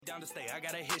down to stay. I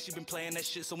got a hit, she been playing that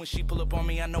shit, so when she pull up on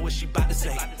me, I know what she about to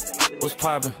say. What's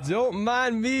poppin'? Don't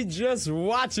mind me just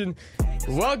watching.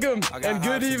 Welcome and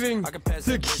good evening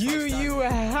to QU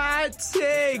Hot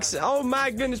Takes. Oh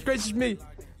my goodness gracious me.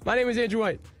 My name is Andrew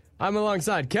White. I'm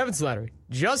alongside Kevin Slattery,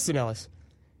 Justin Ellis,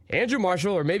 Andrew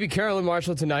Marshall, or maybe Carolyn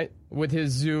Marshall tonight with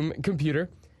his Zoom computer,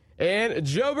 and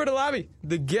Joe Bertolami,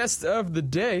 the guest of the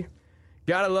day.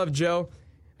 Gotta love Joe.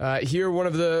 Here, one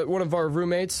of our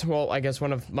roommates. Well, I guess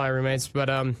one of my roommates, but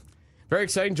very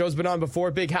exciting. Joe's been on before,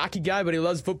 big hockey guy, but he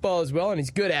loves football as well, and he's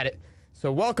good at it.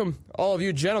 So welcome, all of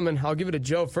you gentlemen. I'll give it to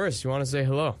Joe first. You want to say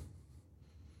hello?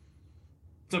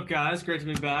 What's up, guys? Great to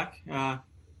be back.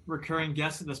 Recurring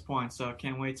guest at this point, so I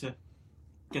can't wait to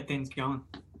get things going.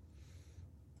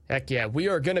 Heck yeah, we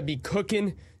are going to be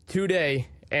cooking today.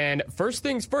 And first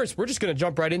things first, we're just going to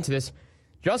jump right into this.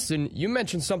 Justin, you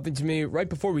mentioned something to me right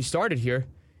before we started here,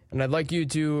 and I'd like you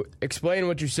to explain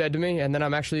what you said to me, and then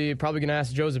I'm actually probably going to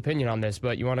ask Joe's opinion on this,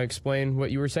 but you want to explain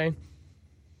what you were saying?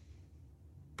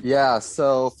 Yeah,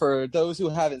 so for those who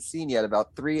haven't seen yet,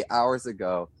 about 3 hours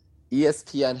ago,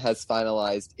 ESPN has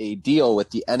finalized a deal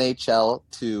with the NHL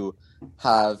to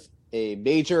have a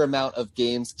major amount of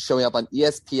games showing up on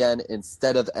ESPN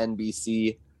instead of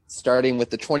NBC, starting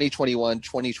with the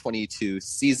 2021-2022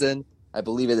 season. I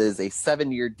believe it is a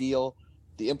 7-year deal.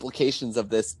 The implications of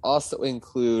this also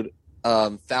include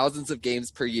thousands of games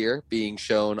per year being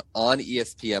shown on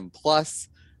ESPN+.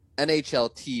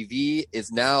 NHL TV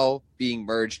is now being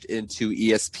merged into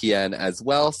ESPN as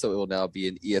well, so it will now be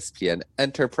an ESPN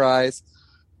Enterprise.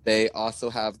 They also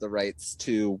have the rights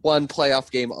to one playoff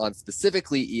game on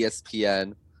specifically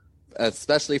ESPN,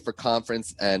 especially for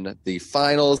conference and the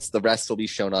finals. The rest will be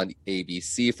shown on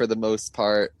ABC for the most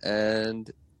part,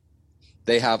 and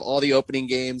they have all the opening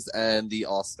games and the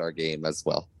All-Star game as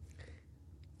well.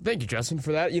 Thank you, Justin,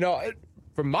 for that. You know,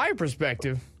 from my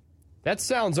perspective, that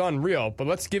sounds unreal, but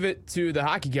let's give it to the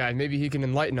hockey guy. Maybe he can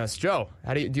enlighten us. Joe,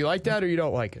 do you like that or you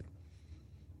don't like it?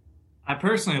 I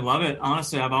personally love it.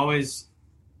 Honestly, I've always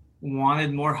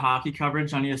wanted more hockey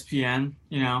coverage on ESPN,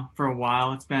 for a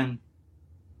while. It's been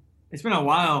a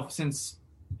while since,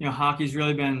 hockey's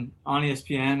really been on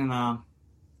ESPN, and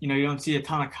you don't see a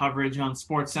ton of coverage on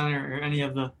SportsCenter or any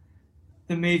of the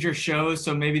major shows.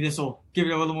 So maybe this will give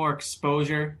it a little more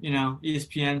exposure.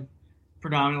 ESPN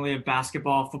predominantly a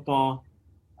basketball, football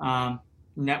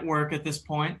network at this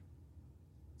point.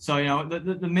 So,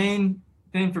 the main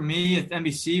thing for me at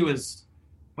NBC was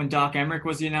when Doc Emmerich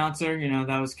was the announcer.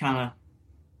 That was kind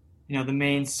of, the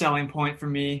main selling point for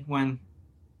me when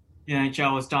the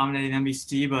NHL was dominating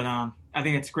NBC. But I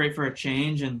think it's great for a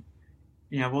change, and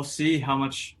we'll see how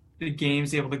much the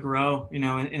game's able to grow, in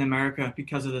America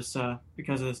because of this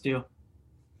deal.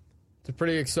 It's a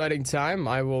pretty exciting time.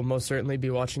 I will most certainly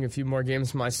be watching a few more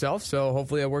games myself, so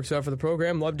hopefully it works out for the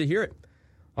program. Love to hear it.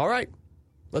 All right,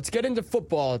 let's get into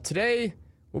football. Today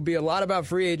will be a lot about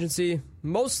free agency,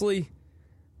 mostly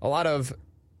a lot of,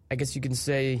 I guess you can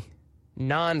say,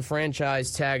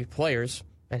 non-franchise tagged players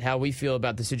and how we feel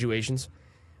about the situations.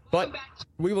 But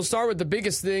we will start with the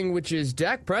biggest thing, which is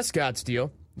Dak Prescott's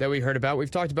deal that we heard about.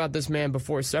 We've talked about this man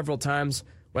before several times,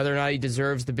 whether or not he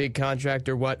deserves the big contract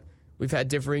or what. We've had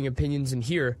differing opinions in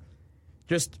here.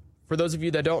 Just for those of you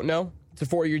that don't know, it's a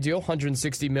 4-year deal,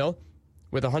 $160 million,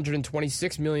 with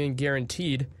 $126 million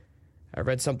guaranteed. I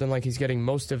read something like he's getting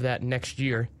most of that next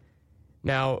year.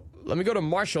 Now, let me go to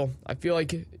Marshall. I feel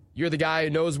like you're the guy who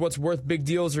knows what's worth big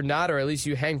deals or not, or at least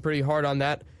you hang pretty hard on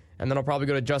that. And then I'll probably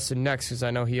go to Justin next because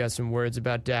I know he has some words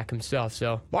about Dak himself.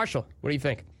 So, Marshall, what do you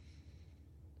think?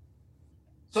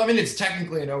 So, it's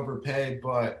technically an overpay,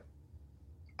 but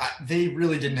they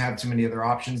really didn't have too many other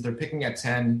options. They're picking at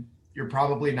 10. You're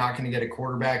probably not going to get a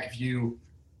quarterback. If you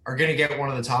are going to get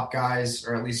one of the top guys,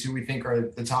 or at least who we think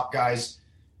are the top guys,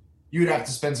 you would have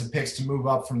to spend some picks to move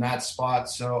up from that spot.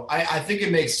 So I think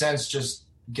it makes sense just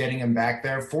getting him back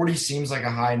there. 40 seems like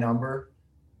a high number.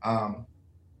 I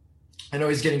know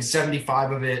he's getting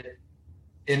 75 of it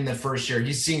in the first year.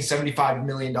 He's seeing $75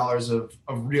 million of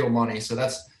real money. So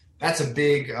that's a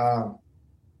big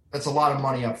that's a lot of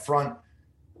money up front.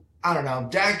 I don't know.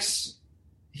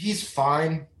 He's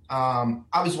fine.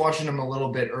 I was watching him a little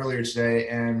bit earlier today,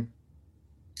 and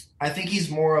I think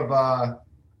he's more of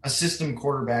a system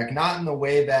quarterback, not in the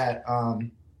way that,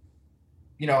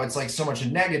 it's like so much a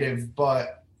negative,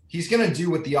 but he's going to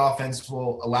do what the offense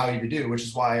will allow you to do, which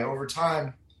is why over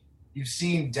time you've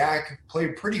seen Dak play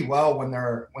pretty well when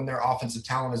their offensive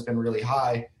talent has been really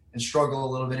high and struggle a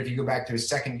little bit if you go back to his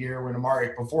second year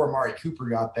before Amari Cooper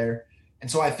got there. And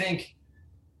so I think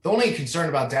the only concern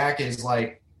about Dak is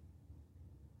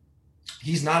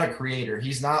he's not a creator.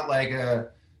 He's not like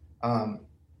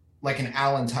like an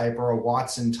Allen type or a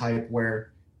Watson type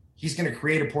where he's going to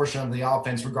create a portion of the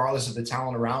offense regardless of the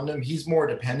talent around him. He's more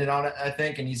dependent on it, I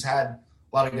think, and he's had a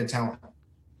lot of good talent.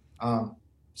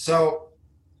 So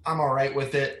I'm all right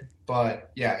with it,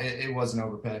 but yeah, it was an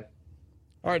overpay.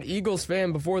 All right, Eagles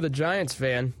fan before the Giants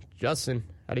fan. Justin,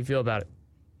 how do you feel about it?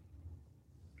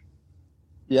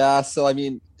 Yeah, so I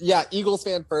mean, Eagles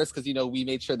fan first because, we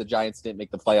made sure the Giants didn't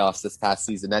make the playoffs this past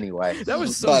season anyway. That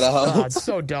was so,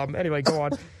 so dumb. Anyway, go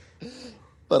on.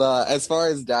 But as far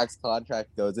as Dak's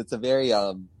contract goes, it's a very,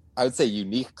 I would say,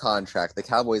 unique contract. The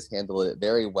Cowboys handled it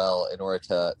very well in order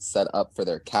to set up for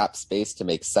their cap space to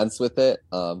make sense with it.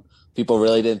 People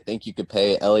really didn't think you could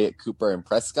pay Elliott, Cooper, and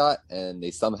Prescott, and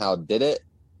they somehow did it.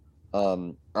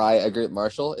 I agree with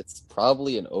Marshall. It's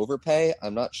probably an overpay.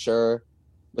 I'm not sure.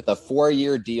 With a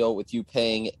 4-year deal with you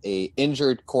paying a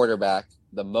injured quarterback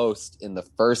the most in the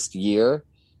first year,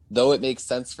 though it makes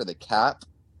sense for the cap,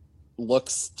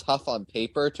 looks tough on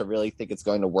paper to really think it's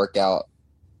going to work out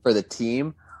for the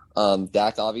team.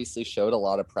 Dak obviously showed a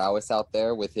lot of prowess out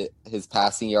there with his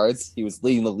passing yards. He was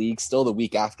leading the league still the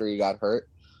week after he got hurt.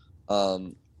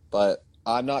 But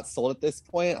I'm not sold at this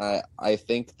point. I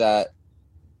think that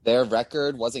their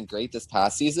record wasn't great this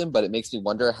past season, but it makes me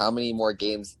wonder how many more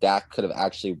games Dak could have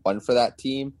actually won for that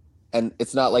team. And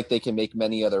it's not like they can make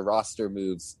many other roster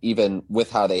moves, even with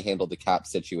how they handled the cap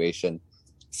situation.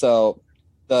 So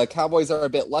the Cowboys are a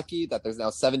bit lucky that there's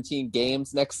now 17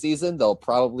 games next season. They'll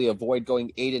probably avoid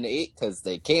going 8-8 because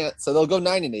they can't. So they'll go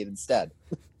 9-8 instead.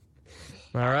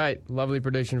 All right. Lovely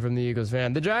prediction from the Eagles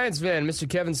fan. The Giants fan, Mr.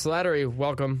 Kevin Slattery,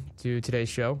 welcome to today's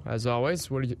show, as always.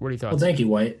 What are your thoughts? Well, thank you,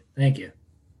 White. Thank you.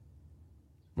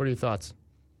 What are your thoughts?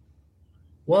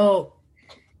 Well,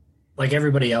 like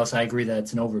everybody else, I agree that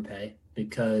it's an overpay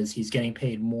because he's getting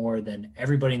paid more than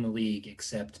everybody in the league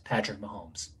except Patrick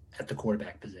Mahomes at the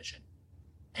quarterback position.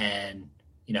 And,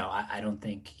 I don't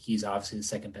think he's obviously the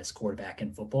second best quarterback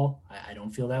in football. I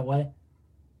don't feel that way.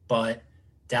 But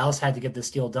Dallas had to get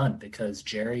this deal done because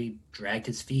Jerry dragged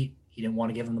his feet. He didn't want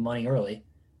to give him the money early.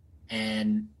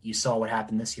 And you saw what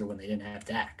happened this year when they didn't have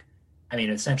Dak. I mean,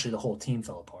 essentially the whole team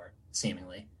fell apart,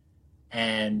 seemingly.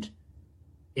 And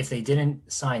if they didn't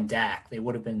sign Dak, they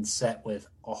would have been set with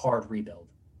a hard rebuild.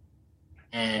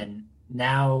 And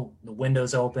now the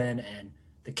window's open and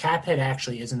the cap hit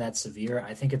actually isn't that severe.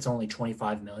 I think it's only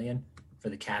 $25 million for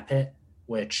the cap hit,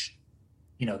 which,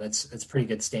 that's pretty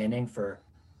good standing for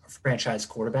a franchise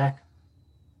quarterback.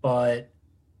 But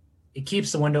it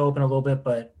keeps the window open a little bit.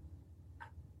 But,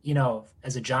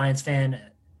 as a Giants fan,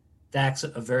 Dak's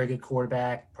a very good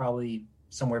quarterback, probably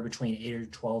somewhere between 8 or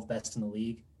 12 best in the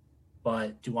league.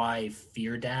 But do I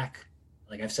fear Dak?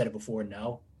 Like I've said it before,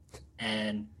 no.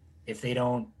 And if they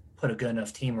don't put a good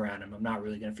enough team around him, I'm not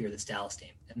really going to fear this Dallas team.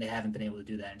 And they haven't been able to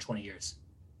do that in 20 years.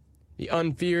 The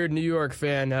unfeared New York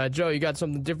fan. Joe, you got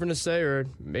something different to say? Or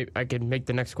maybe I can make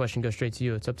the next question go straight to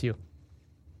you. It's up to you.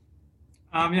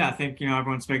 I think,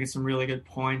 everyone's making some really good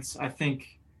points. I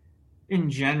think in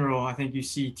general, you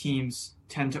see teams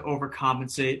tend to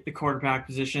overcompensate the quarterback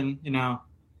position.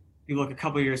 You look a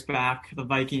couple of years back, the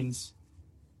Vikings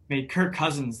made Kirk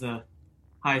Cousins the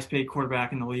highest paid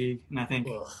quarterback in the league. And I think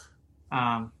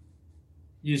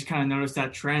you just kind of notice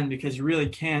that trend because you really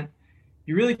can't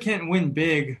win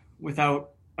big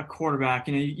without a quarterback.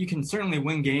 You can certainly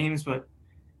win games, but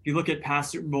if you look at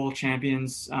past Super Bowl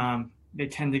champions, they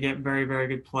tend to get very, very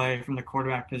good play from the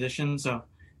quarterback position. So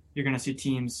you're going to see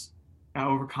teams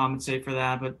overcompensate for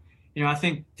that. But, I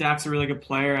think Dak's a really good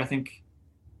player. I think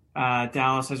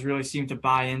Dallas has really seemed to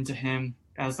buy into him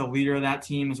as the leader of that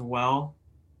team as well.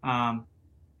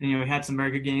 He had some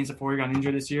very good games before he got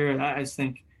injured this year. I just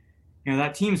think,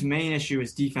 that team's main issue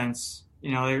is defense.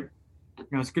 They're,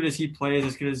 as good as he plays,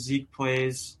 as good as Zeke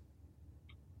plays,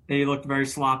 they looked very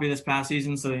sloppy this past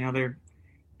season. So,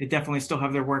 they definitely still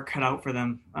have their work cut out for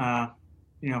them,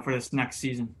 for this next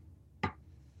season.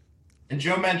 And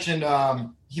Joe mentioned,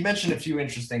 he mentioned a few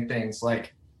interesting things,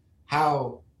 like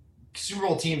how Super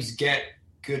Bowl teams get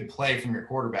good play from your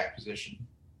quarterback position.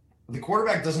 The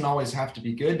quarterback doesn't always have to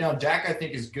be good. Now, Dak, I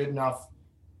think, is good enough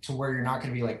to where you're not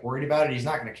going to be worried about it. He's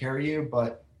not going to carry you,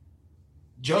 but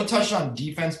Joe touched on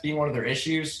defense being one of their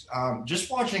issues.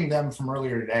 Just watching them from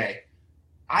earlier today,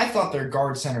 I thought their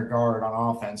center guard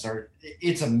on offense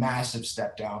it's a massive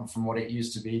step down from what it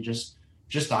used to be. Just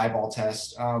eyeball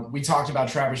test. We talked about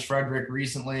Travis Frederick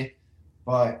recently,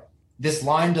 but this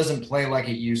line doesn't play like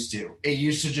it used to. It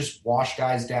used to just wash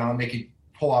guys down. They could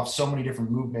pull off so many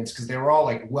different movements because they were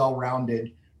all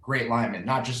well-rounded, great linemen,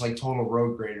 not just total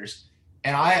road graders.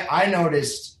 And I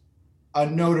noticed a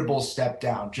notable step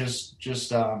down, just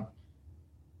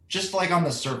just like on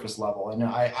the surface level. And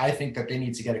I think that they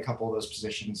need to get a couple of those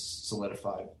positions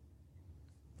solidified.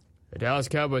 The Dallas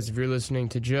Cowboys, if you're listening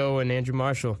to Joe and Andrew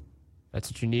Marshall,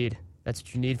 that's what you need. That's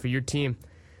what you need for your team.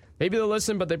 Maybe they'll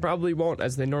listen, but they probably won't,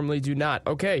 as they normally do not.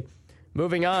 Okay,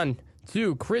 moving on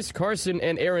to Chris Carson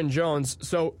and Aaron Jones.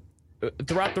 So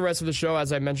throughout the rest of the show,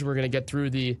 as I mentioned, we're going to get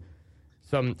through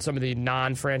some of the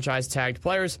non-franchise tagged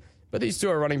players, but these two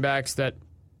are running backs that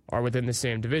are within the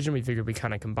same division. We figured we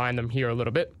kind of combine them here a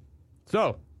little bit.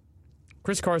 So,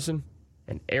 Chris Carson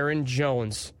and Aaron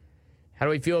Jones. How do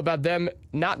we feel about them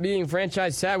not being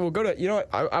franchise tagged? We'll go to,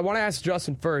 I want to ask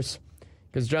Justin first,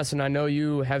 because Justin, I know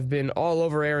you have been all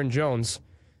over Aaron Jones.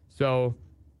 So,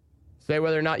 say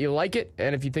whether or not you like it,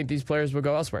 and if you think these players will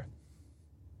go elsewhere.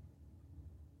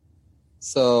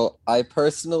 So, I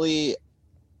personally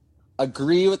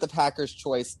agree with the Packers'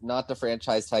 choice not to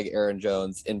franchise tag Aaron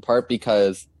Jones, in part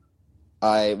because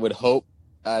I would hope,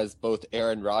 as both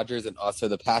Aaron Rodgers and also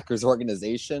the Packers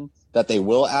organization, that they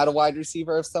will add a wide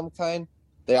receiver of some kind.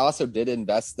 They also did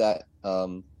invest that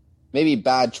maybe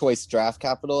bad choice draft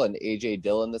capital in A.J.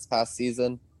 Dillon this past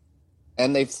season,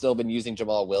 and they've still been using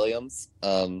Jamal Williams.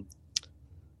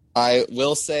 I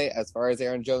will say, as far as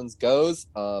Aaron Jones goes,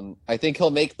 I think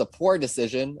he'll make the poor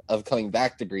decision of coming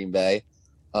back to Green Bay.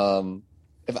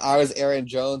 If I was Aaron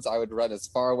Jones, I would run as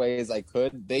far away as I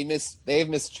could. They've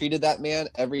mistreated that man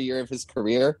every year of his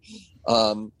career.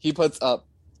 He puts up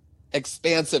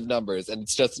expansive numbers, and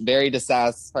it's just very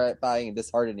dissatisfying and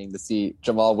disheartening to see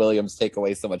Jamal Williams take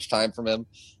away so much time from him.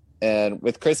 And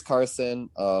with Chris Carson,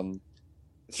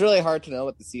 it's really hard to know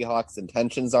what the Seahawks'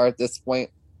 intentions are at this point.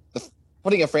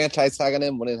 Putting a franchise tag on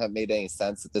him wouldn't have made any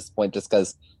sense at this point, just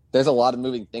because there's a lot of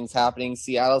moving things happening in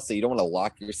Seattle, so you don't want to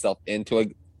lock yourself into a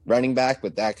running back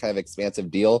with that kind of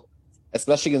expansive deal,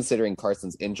 especially considering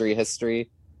Carson's injury history.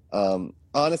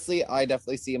 Honestly, I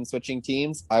definitely see him switching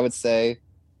teams. I would say,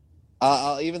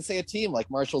 I'll even say a team like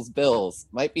Marshall's Bills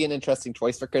might be an interesting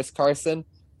choice for Chris Carson.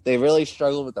 They really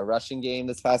struggled with the rushing game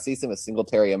this past season with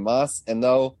Singletary and Moss, and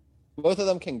though both of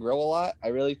them can grow a lot, I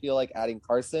really feel like adding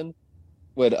Carson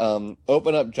would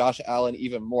open up Josh Allen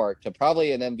even more to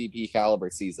probably an MVP caliber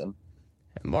season.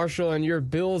 Marshall and your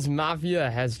Bills Mafia,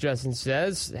 as Justin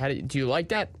says. Do you like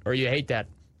that or you hate that?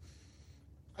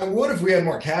 I would if we had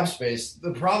more cap space.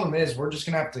 The problem is we're just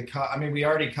going to have to cut. I mean, we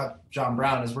already cut John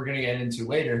Brown, as we're going to get into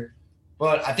later.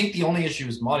 But I think the only issue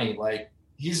is money. Like,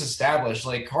 he's established.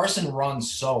 Like, Carson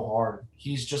runs so hard.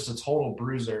 He's just a total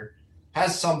bruiser.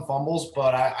 Has some fumbles,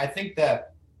 but I think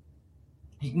that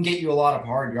he can get you a lot of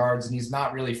hard yards, and he's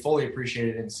not really fully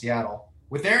appreciated in Seattle.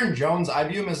 With Aaron Jones, I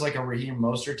view him as like a Raheem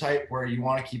Mostert type, where you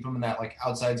want to keep him in that like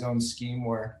outside zone scheme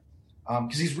where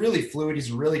because he's really fluid.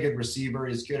 He's a really good receiver.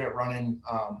 He's good at running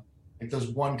like those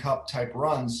one cup type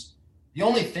runs. The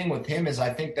only thing with him is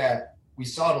I think that we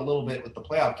saw it a little bit with the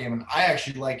playoff game, and I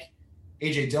actually like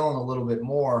A.J. Dillon a little bit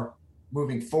more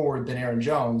moving forward than Aaron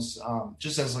Jones,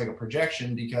 just as like a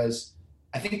projection, because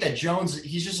I think that Jones,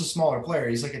 he's just a smaller player.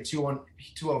 He's like a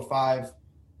 205,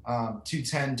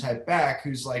 210 type back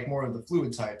who's like more of the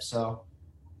fluid type. So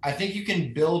I think you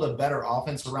can build a better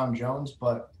offense around Jones,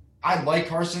 but I like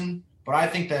Carson, but I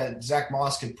think that Zach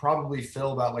Moss could probably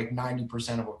fill about like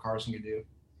 90% of what Carson could do.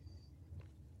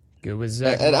 Good with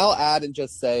Zach. And I'll add and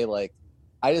just say, like,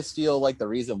 I just feel like the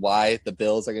reason why the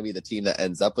Bills are going to be the team that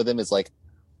ends up with him is, like,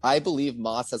 I believe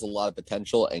Moss has a lot of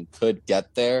potential and could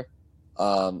get there.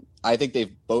 I think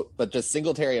they've both, but just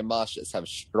Singletary and Moss just have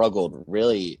struggled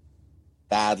really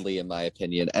badly, in my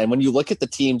opinion. And when you look at the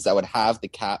teams that would have the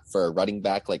cap for a running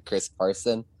back like Chris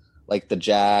Carson, like the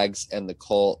Jags and the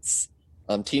Colts,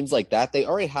 teams like that, they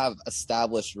already have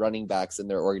established running backs in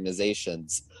their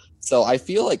organizations. So I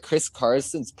feel like Chris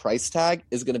Carson's price tag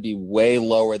is going to be way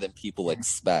lower than people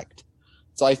expect.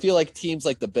 So I feel like teams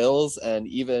like the Bills and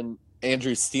even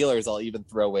Andrew Steelers, I'll even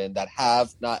throw in, that have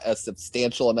not a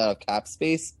substantial amount of cap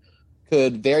space,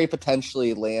 could very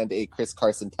potentially land a Chris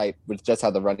Carson type with just how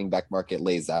the running back market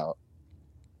lays out.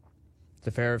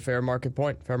 It's a fair market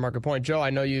point. Fair market point. Joe, I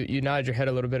know you nodded your head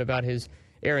a little bit about his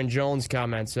Aaron Jones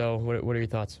comment. So what are your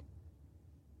thoughts?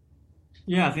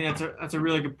 Yeah, I think that's a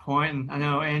really good point. And I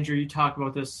know, Andrew, you talk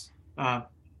about this.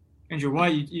 Andrew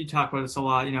White, you talk about this a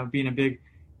lot, being a big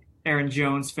Aaron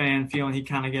Jones fan, feeling he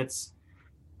kind of gets,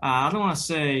 I don't want to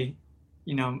say,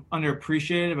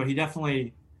 underappreciated, but he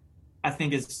definitely, I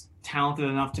think, is talented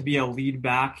enough to be a lead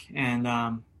back.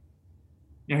 And,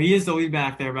 he is the lead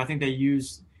back there, but I think they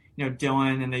use,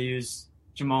 Dillon and they use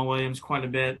Jamal Williams quite a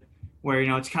bit, where,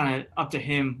 it's kind of up to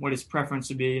him what his preference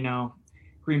would be.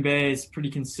 Green Bay is pretty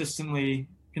consistently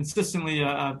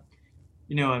a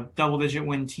double-digit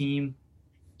win team.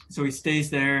 So he stays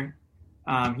there.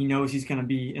 He knows he's going to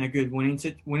be in a good winning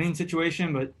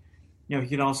situation, but he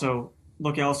could also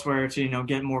look elsewhere to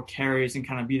get more carries and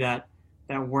kind of be that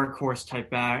workhorse type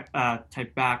back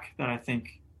that I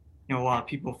think a lot of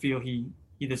people feel he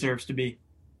deserves to be.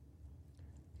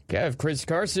 Kev, Chris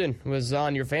Carson was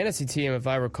on your fantasy team, if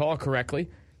I recall correctly.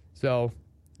 So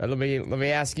let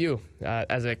me ask you,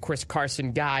 as a Chris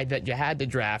Carson guy that you had to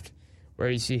draft, where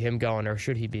do you see him going, or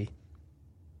should he be?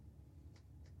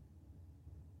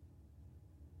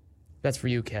 That's for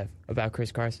you, Kev, about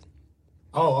Chris Carson.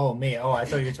 Oh, me. Oh, I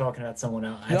thought you were talking about someone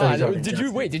else. Did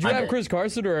you have Chris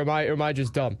Carson, or am I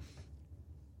just dumb?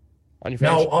 On your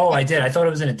fantasy? No, I did. I thought it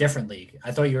was in a different league.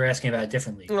 I thought you were asking about a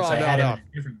different league. No. Him in a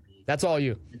different league. That's all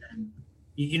you.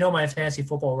 You know my fantasy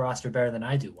football roster better than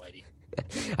I do, Whitey.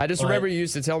 I just remember you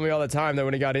used to tell me all the time that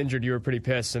when he got injured, you were pretty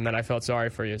pissed, and then I felt sorry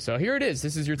for you. So here it is.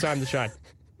 This is your time to shine.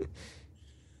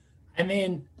 I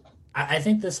mean, I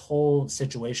think this whole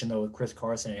situation, though, with Chris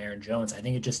Carson and Aaron Jones, I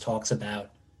think it just talks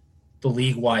about the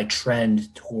league-wide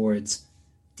trend towards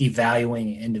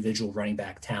devaluing individual running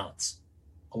back talents.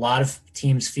 A lot of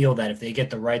teams feel that if they get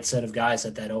the right set of guys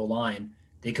at that O-line,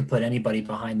 they could put anybody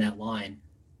behind that line,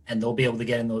 and they'll be able to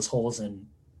get in those holes and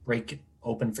break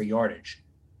open for yardage.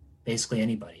 Basically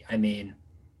anybody. I mean,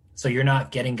 so you're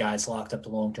not getting guys locked up to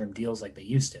long-term deals like they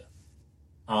used to.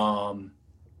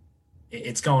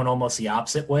 It's going almost the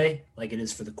opposite way, like it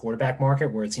is for the quarterback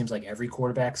market, where it seems like every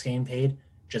quarterback's getting paid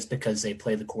just because they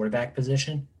play the quarterback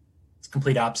position. It's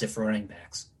complete opposite for running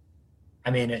backs.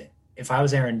 I mean, if I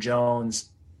was Aaron Jones,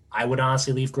 I would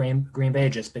honestly leave Green Bay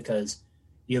just because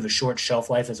you have a short shelf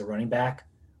life as a running back,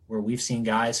 where we've seen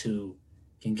guys who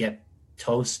can get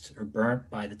toast or burnt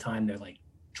by the time they're like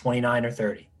 29 or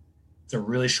 30. It's a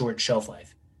really short shelf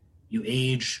life. You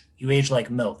age like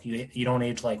milk. You don't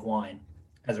age like wine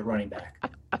as a running back.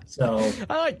 So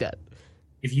I like that.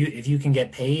 If you can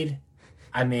get paid,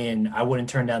 I mean, I wouldn't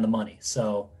turn down the money.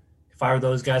 So if I were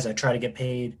those guys, I'd try to get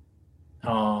paid.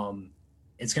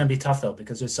 It's going to be tough, though,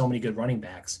 because there's so many good running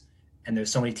backs, and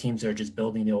there's so many teams that are just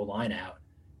building the old line out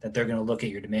that they're going to look at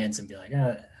your demands and be like,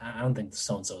 I don't think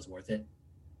so-and-so is worth it.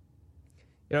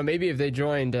 Maybe if they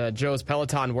joined Joe's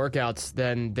Peloton workouts,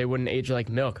 then they wouldn't age like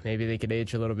milk. Maybe they could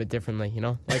age a little bit differently,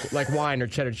 like wine or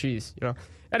cheddar cheese,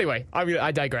 Anyway,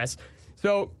 I digress.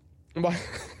 So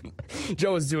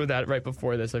Joe was doing that right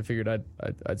before this. I figured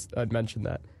I'd mention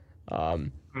that. All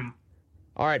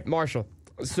right, Marshall.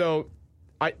 So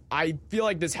I feel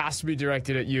like this has to be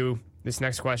directed at you, this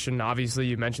next question. Obviously,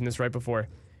 you mentioned this right before.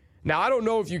 Now, I don't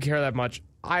know if you care that much.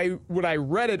 When I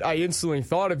read it, I instantly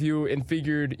thought of you and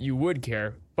figured you would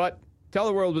care. But tell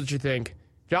the world what you think.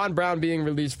 John Brown being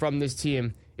released from this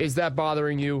team, is that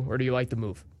bothering you, or do you like the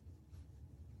move?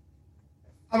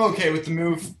 I'm okay with the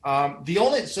move.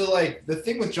 The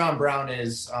thing with John Brown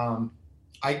is,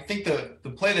 I think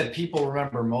the play that people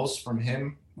remember most from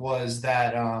him was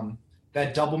that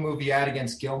double move he had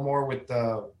against Gilmore with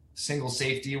the single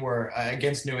safety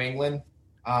against New England,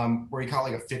 where he caught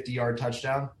like a 50-yard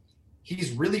touchdown.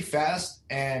 He's really fast,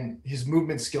 and his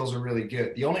movement skills are really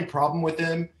good. The only problem with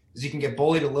him is he can get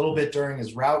bullied a little bit during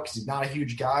his route because he's not a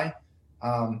huge guy,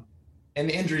 and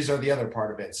the injuries are the other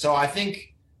part of it. So I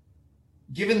think,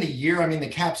 given the year, I mean, the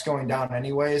cap's going down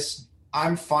anyways.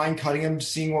 I'm fine cutting him,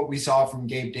 seeing what we saw from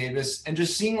Gabe Davis, and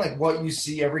just seeing like what you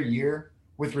see every year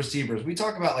with receivers. We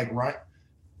talk about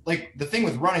the thing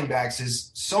with running backs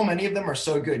is so many of them are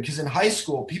so good because in high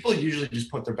school, people usually just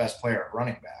put their best player at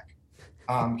running back.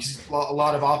 Because a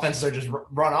lot of offenses are just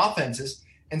run offenses.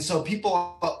 And so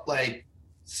people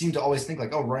seem to always think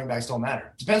like, oh, running backs don't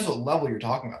matter. It depends what level you're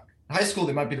talking about. In high school,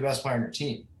 they might be the best player on your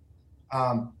team.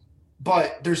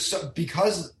 But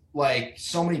because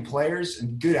so many players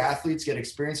and good athletes get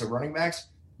experience at running backs,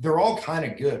 they're all kind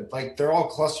of good. Like they're all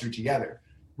clustered together.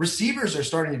 Receivers are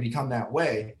starting to become that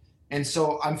way. And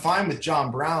so I'm fine with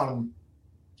John Brown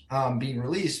being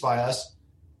released by us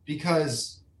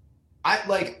because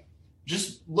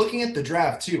just looking at the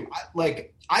draft too,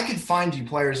 I could find you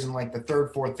players in like the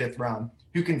 3rd, 4th, 5th round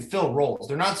who can fill roles.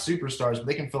 They're not superstars, but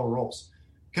they can fill roles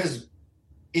because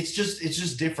it's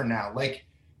just different now. Like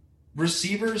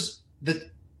receivers,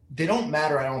 they don't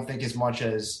matter, I don't think, as much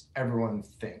as everyone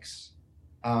thinks.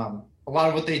 A lot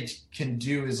of what they can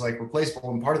do is like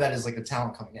replaceable, and part of that is like the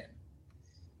talent coming in.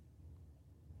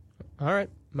 All right.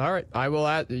 I will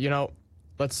add.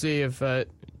 Let's see if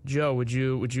Joe, would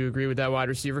you agree with that wide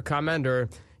receiver comment, or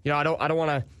I don't want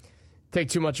to take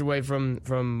too much away from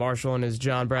Marshall and his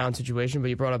John Brown situation, but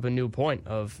you brought up a new point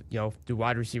of do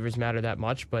wide receivers matter that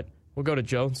much? But we'll go to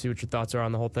Joe and see what your thoughts are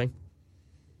on the whole thing.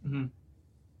 Mm-hmm.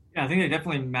 Yeah, I think they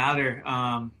definitely matter.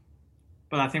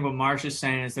 But I think what Marsh is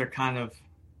saying is they're kind of,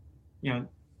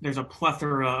 there's a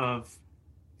plethora of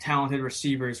talented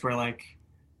receivers where like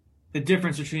the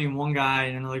difference between one guy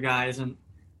and another guy isn't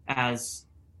as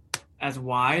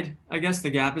wide. I guess the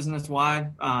gap isn't as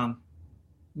wide.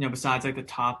 Besides like the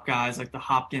top guys like the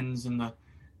Hopkins and the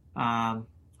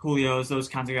Julios, those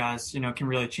kinds of guys, can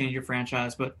really change your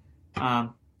franchise. But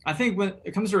I think when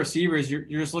it comes to receivers, you're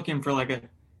just looking for like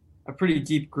a pretty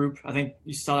deep group. I think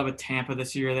you saw that with Tampa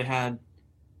this year. They had,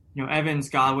 Evans,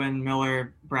 Godwin,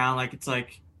 Miller, Brown. Like it's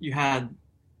like you had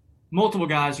multiple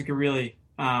guys who could really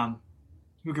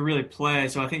play.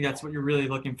 So I think that's what you're really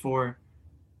looking for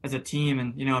as a team.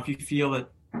 And if you feel that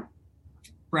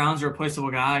Brown's a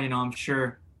replaceable guy, I'm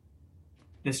sure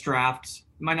this draft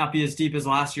might not be as deep as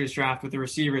last year's draft with the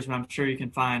receivers, but I'm sure you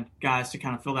can find guys to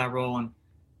kind of fill that role and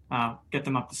get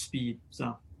them up to speed.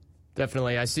 So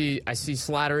definitely, I see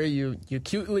Slattery. You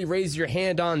cutely raised your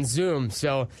hand on Zoom,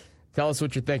 so tell us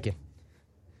what you're thinking.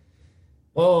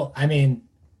 Well, I mean,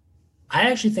 I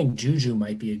actually think Juju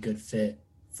might be a good fit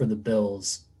for the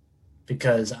Bills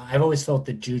because I've always felt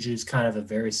that Juju's kind of a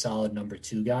very solid number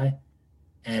 2 guy.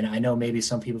 And I know maybe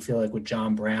some people feel like with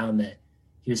John Brown that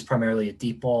he was primarily a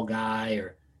deep ball guy,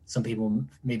 or some people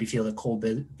maybe feel that Cole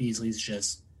Beasley's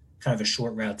just kind of a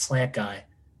short route slant guy.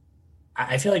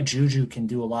 I feel like Juju can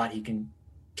do a lot. He can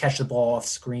catch the ball off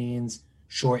screens,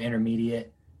 short,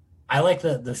 intermediate. I like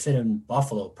the fit in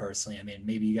Buffalo personally. I mean,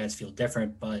 maybe you guys feel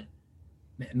different, but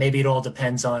maybe it all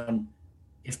depends on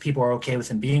if people are okay with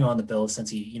him being on the Bills since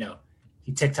he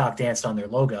TikTok danced on their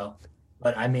logo.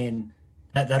 But I mean,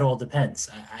 that all depends.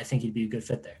 I think he'd be a good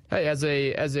fit there. Hey, as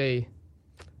a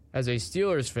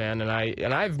Steelers fan,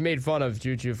 and I've made fun of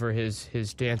Juju for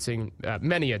his dancing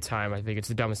many a time. I think it's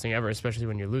the dumbest thing ever, especially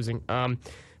when you're losing.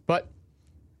 But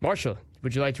Marshall,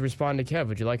 would you like to respond to Kev?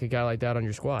 Would you like a guy like that on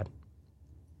your squad?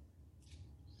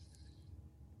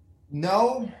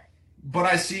 No, but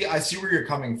I see where you're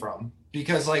coming from,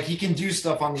 because like he can do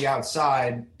stuff on the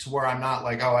outside to where I'm not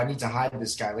like, oh, I need to hide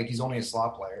this guy. Like he's only a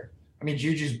slot player. I mean,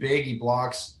 Juju's big, he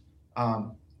blocks.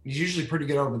 He's usually pretty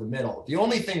good over the middle. The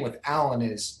only thing with Allen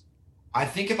is, I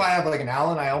think if I have like an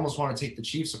Allen, I almost want to take the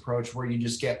Chiefs approach where you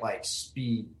just get like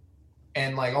speed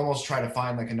and like almost try to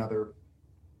find like another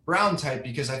Brown type,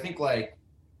 because I think like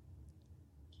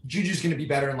Juju's going to be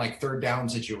better in like third down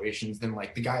situations than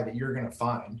like the guy that you're going to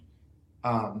find.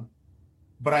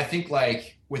 But I think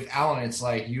like with Allen, it's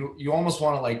like you almost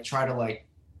want to like try to like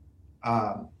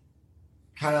kind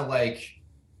of like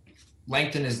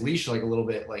lengthen his leash like a little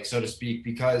bit, like so to speak,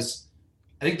 because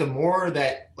I think the more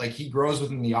that like he grows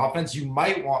within the offense, you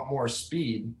might want more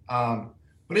speed. But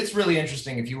it's really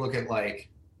interesting if you look at like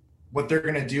what they're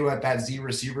going to do at that Z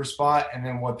receiver spot and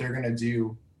then what they're going to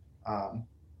do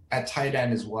at tight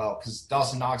end as well, because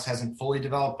Dawson Knox hasn't fully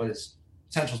developed, but his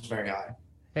potential is very high.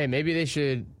 Hey, maybe they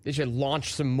should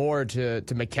launch some more to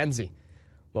McKenzie.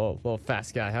 Little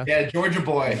fast guy, huh? Yeah, Georgia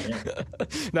boy.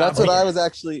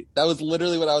 That was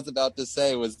literally what I was about to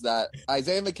say, was that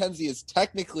Isaiah McKenzie is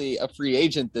technically a free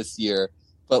agent this year,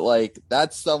 but like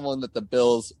that's someone that the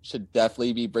Bills should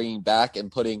definitely be bringing back and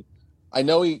putting. I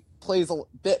know he plays a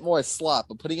bit more slot,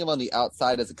 but putting him on the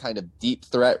outside as a kind of deep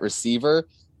threat receiver,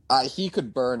 he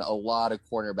could burn a lot of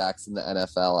cornerbacks in the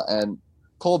NFL. And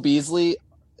Cole Beasley,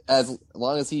 as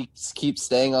long as he keeps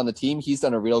staying on the team, he's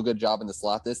done a real good job in the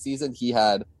slot this season. He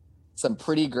had some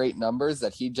pretty great numbers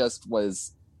that he just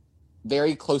was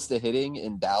very close to hitting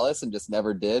in Dallas and just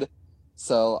never did.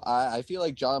 So I feel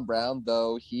like John Brown,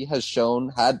 though he has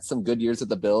had some good years at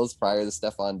the Bills prior to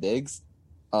Stephon Diggs,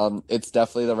 it's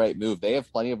definitely the right move. They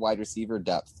have plenty of wide receiver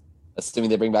depth, assuming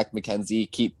they bring back McKenzie,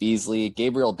 keep Beasley.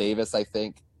 Gabriel Davis, I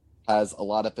think, has a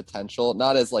lot of potential,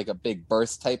 not as like a big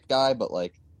burst type guy, but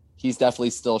like he's definitely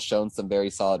still shown some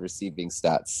very solid receiving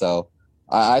stats. So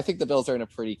I think the Bills are in a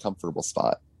pretty comfortable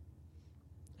spot.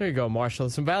 There you go,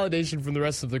 Marshall. Some validation from the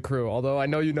rest of the crew, although I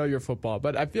know you know your football,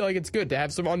 but I feel like it's good to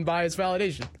have some unbiased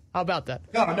validation. How about that?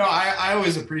 No, I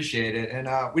always appreciate it. And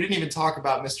we didn't even talk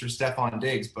about Mr. Stephon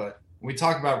Diggs, but when we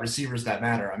talk about receivers that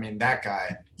matter, I mean, that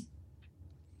guy,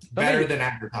 better than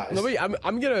advertised.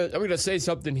 I'm gonna say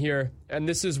something here, and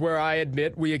this is where I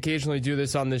admit we occasionally do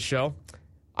this on this show.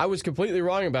 I was completely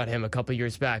wrong about him a couple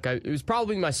years back. It was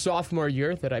probably my sophomore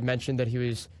year that I mentioned that he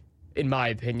was, in my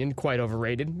opinion, quite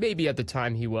overrated. Maybe at the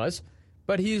time he was.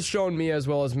 But he's shown me, as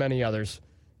well as many others,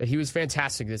 that he was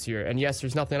fantastic this year. And yes,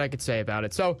 there's nothing I could say about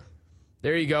it. So,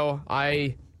 there you go.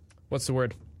 What's the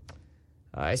word?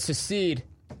 I secede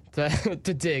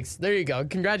to Diggs. There you go.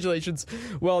 Congratulations.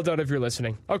 Well done if you're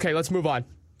listening. Okay, let's move on.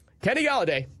 Kenny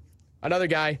Golladay, another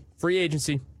guy, free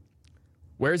agency.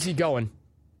 Where's he going?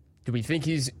 Do we think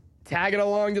he's tagging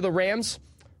along to the Rams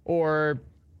or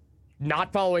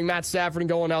not following Matt Stafford and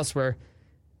going elsewhere?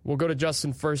 we'll go to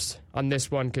Justin first on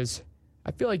this one because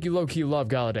I feel like you low-key love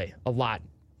Galladay a lot.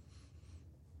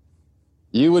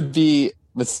 You would be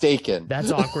mistaken.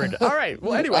 That's awkward. All right.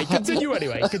 Well, anyway,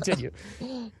 continue.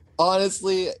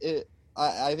 Honestly,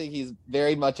 I think he's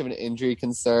very much of an injury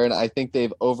concern. I think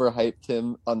they've overhyped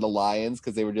him on the Lions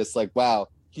because they were just like, wow,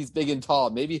 he's big and tall.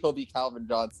 Maybe he'll be Calvin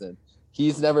Johnson.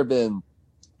 He's never been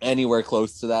anywhere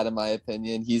close to that, in my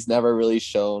opinion. He's never really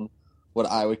shown what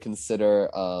I would consider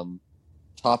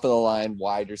top of the line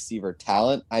wide receiver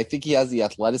talent. I think he has the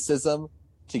athleticism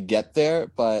to get there,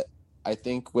 but I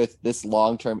think with this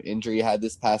long-term injury he had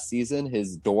this past season,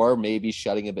 his door may be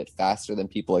shutting a bit faster than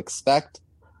people expect.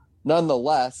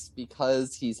 Nonetheless,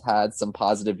 because he's had some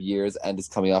positive years and is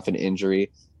coming off an injury,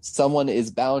 someone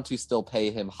is bound to still pay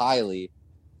him highly.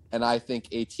 And I think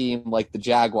a team like the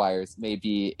Jaguars may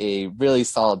be a really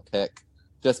solid pick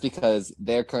just because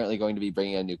they're currently going to be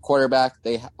bringing a new quarterback.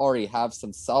 They already have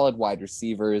some solid wide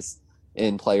receivers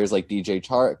in players like DJ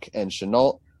Chark and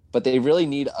Chenault, but they really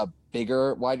need a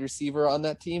bigger wide receiver on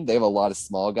that team. They have a lot of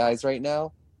small guys right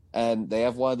now, and they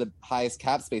have one of the highest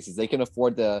cap spaces. They can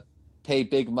afford to pay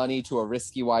big money to a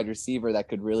risky wide receiver that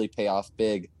could really pay off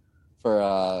big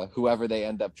for whoever they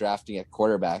end up drafting at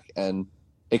quarterback. And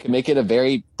it can make it a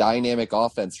very dynamic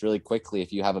offense really quickly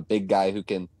if you have a big guy who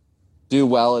can do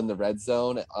well in the red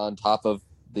zone on top of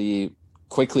the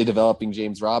quickly developing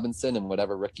James Robinson and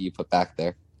whatever rookie you put back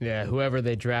there. Yeah, whoever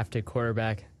they drafted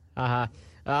quarterback. Yeah,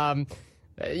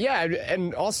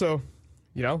 and also,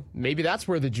 maybe that's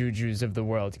where the Jujus of the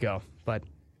world go. But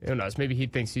who knows? Maybe he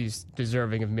thinks he's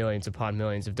deserving of millions upon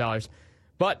millions of dollars.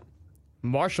 But,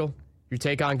 Marshall, your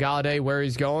take on Galladay, where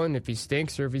he's going, if he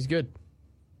stinks or if he's good?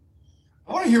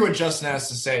 I want to hear what Justin has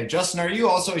to say. Justin, are you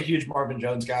also a huge Marvin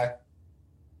Jones guy?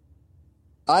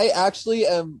 I actually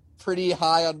am pretty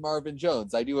high on Marvin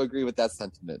Jones. I do agree with that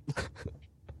sentiment.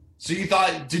 So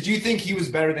did you think he was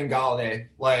better than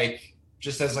Galladay,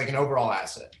 just as an overall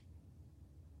asset?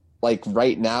 Like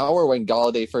right now or when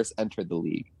Galladay first entered the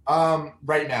league?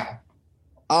 Right now.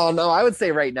 Oh, no, I would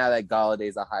say right now that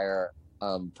Galladay's a higher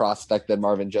prospect than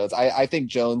Marvin Jones. I think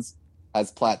Jones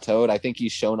has plateaued. I think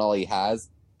he's shown all he has.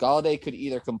 Galladay could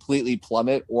either completely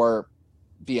plummet or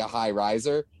be a high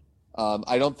riser.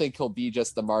 I don't think he'll be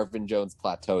just the Marvin Jones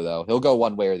plateau, though. He'll go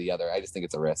one way or the other. I just think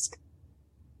it's a risk.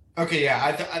 Okay,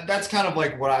 yeah, that's kind of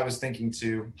what I was thinking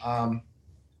too.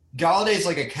 Galladay's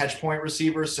a catch point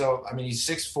receiver, so he's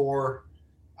 6'4",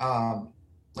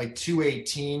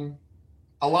 218.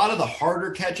 A lot of the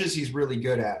harder catches he's really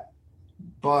good at,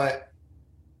 but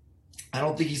I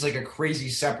don't think he's a crazy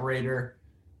separator.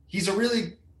 He's a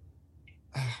really,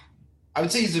 I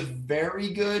would say he's a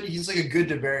good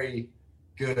to very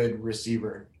good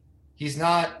receiver. He's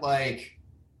not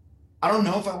I don't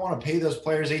know if I want to pay those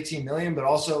players $18 million, but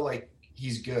also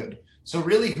he's good. So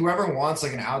really, whoever wants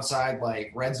an outside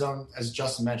red zone, as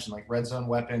Justin mentioned, red zone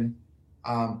weapon,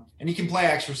 and he can play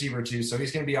X receiver too, so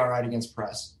he's going to be all right against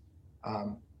press. I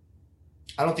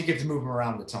don't think you have to move him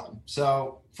around a ton.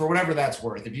 So for whatever that's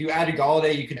worth, if you added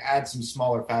Galladay, you can add some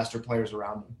smaller, faster players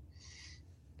around him.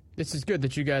 This is good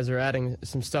that you guys are adding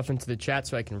some stuff into the chat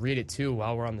so I can read it too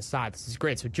while we're on the side. This is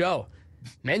great. So Joe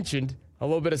mentioned a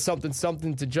little bit of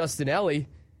something to Justin Ellie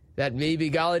that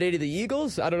maybe Galladay to the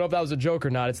Eagles. I don't know if that was a joke or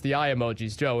not. It's the eye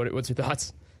emojis. Joe, what's your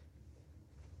thoughts?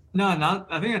 No,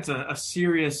 I think it's a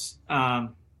serious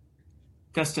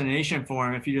destination for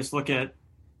him. If you just look at,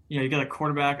 you got a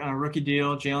quarterback on a rookie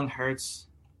deal, Jalen Hurts.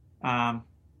 I'm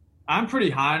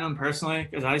pretty high on him personally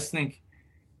because I just think,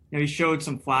 he showed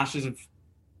some flashes of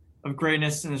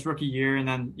greatness in his rookie year, and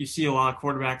then you see a lot of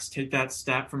quarterbacks take that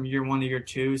step from year 1 to year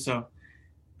 2. So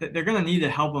they're going to need to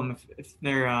help him if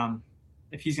they're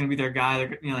if he's going to be their guy.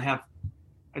 They're they have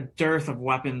a dearth of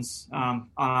weapons on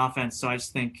offense. So I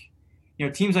just think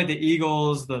teams like the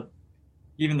Eagles,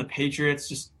 even the Patriots,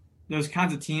 just those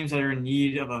kinds of teams that are in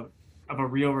need of a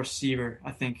real receiver,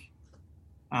 I think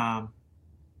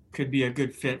could be a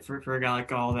good fit for a guy like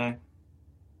Galladay.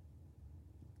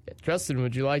 Justin,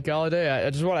 would you like Galladay? I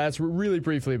just want to ask really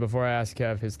briefly before I ask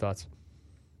Kev his thoughts.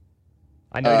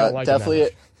 I know you don't like him.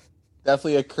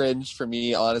 Definitely a cringe for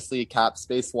me, honestly. Cap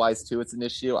space wise too, it's an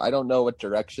issue. I don't know what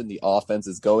direction the offense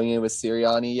is going in with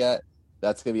Sirianni yet.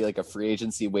 That's going to be a free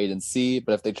agency wait and see.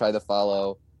 But if they try to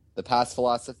follow the pass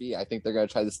philosophy, I think they're going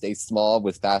to try to stay small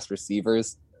with fast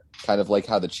receivers, kind of like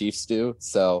how the Chiefs do.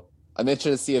 So I'm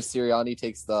interested to see if Sirianni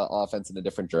takes the offense in a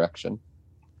different direction.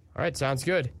 All right, sounds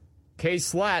good. K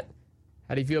Slat,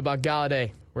 how do you feel about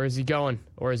Galladay? Where is he going?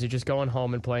 Or is he just going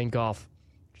home and playing golf?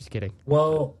 Just kidding.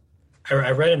 Well,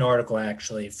 I read an article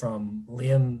actually from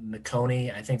Liam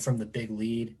McConey, I think from the Big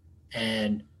Lead,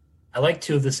 and I like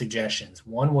two of the suggestions.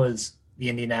 One was the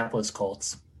Indianapolis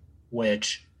Colts,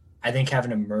 which I think have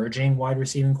an emerging wide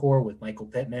receiving core with Michael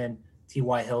Pittman,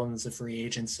 T.Y. Hilton's a free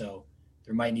agent, so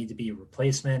there might need to be a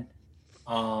replacement.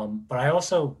 But I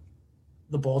also,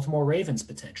 the Baltimore Ravens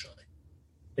potentially,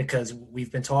 because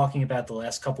we've been talking about the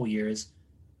last couple years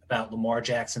about Lamar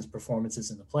Jackson's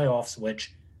performances in the playoffs,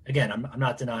 which, again, I'm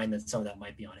not denying that some of that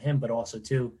might be on him, but also,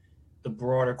 too, the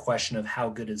broader question of how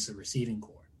good is the receiving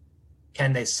core?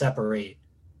 Can they separate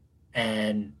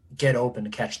and get open to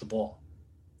catch the ball?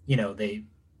 You know, they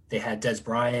had Des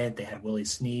Bryant, they had Willie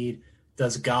Snead.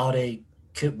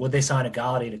 Would they sign a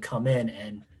Galladay to come in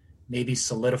and maybe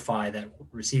solidify that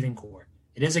receiving core?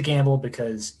 It is a gamble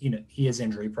because, you know, he is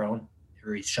injury prone,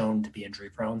 or he's shown to be injury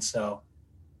prone. So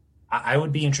I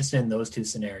would be interested in those two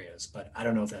scenarios, but I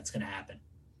don't know if that's going to happen.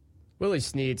 Willie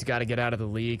Snead's got to get out of the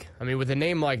league. I mean, with a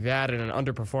name like that and an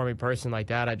underperforming person like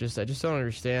that, I just don't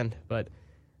understand. But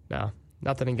no,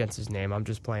 nothing against his name. I'm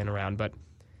just playing around. But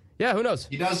yeah, who knows?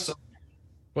 He does suck.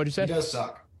 What'd you say? He does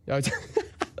suck. Oh,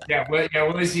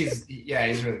 Willie Snead's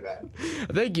he's really bad.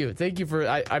 Thank you for.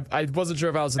 I wasn't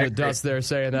sure if I was in the dust there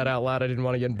saying that out loud. I didn't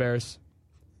want to get embarrassed.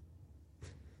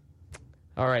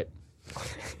 All right.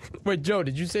 Wait, Joe,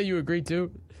 did you say you agreed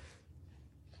too?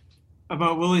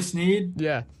 About Willie Snead?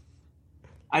 Yeah.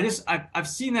 I've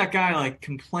seen that guy like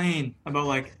complain about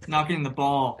like not getting the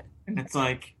ball, and it's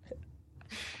like,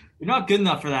 you're not good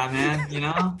enough for that, man. You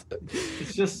know,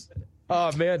 it's just. Oh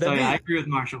man, I agree with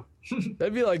Marshall.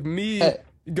 That'd be like me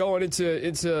going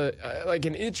into like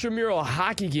an intramural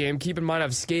hockey game. Keep in mind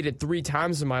I've skated 3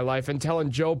 times in my life, and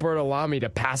telling Joe Bertolami to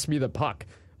pass me the puck.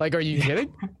 Like, are you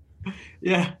kidding?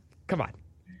 Yeah. Come on.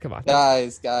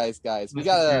 Guys. We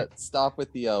gotta stop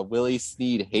with the Willie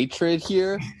Snead hatred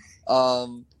here.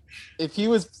 If he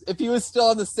was still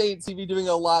on the Saints, he'd be doing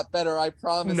a lot better. I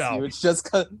promise you. It's just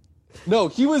no,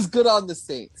 he was good on the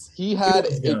Saints. He had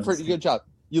a pretty good job.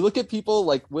 You look at people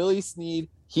like Willie Snead.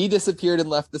 He disappeared and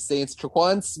left the Saints.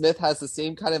 Tre'Quan Smith has the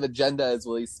same kind of agenda as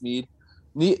Willie Snead.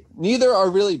 Neither are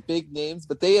really big names,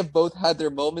 but they have both had their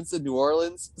moments in New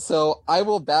Orleans. So I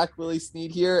will back Willie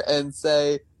Snead here and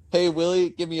say, hey, Willie,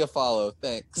 give me a follow.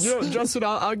 Thanks. You know, Justin,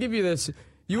 I'll give you this.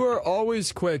 You are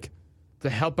always quick to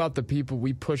help out the people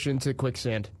we push into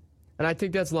quicksand. And I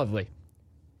think that's lovely.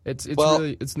 It's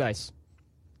really nice.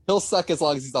 He'll suck as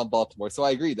long as he's on Baltimore, so I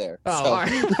agree there. Oh, so. all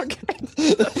right. Okay.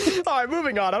 All right,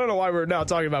 moving on. I don't know why we're now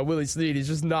talking about Willie Snead. He's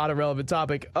just not a relevant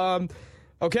topic.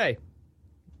 Okay.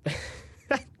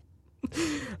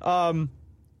 Wow,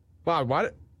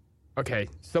 what? Okay,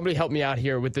 somebody help me out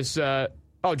here with this. Oh,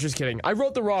 just kidding. I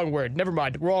wrote the wrong word. Never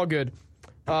mind. We're all good.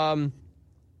 The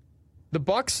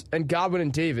Bucks and Godwin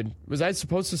and David. Was I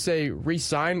supposed to say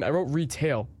re-sign? I wrote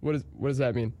retail. What does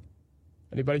that mean?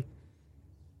 Anybody?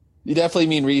 You definitely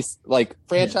mean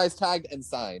franchise tagged and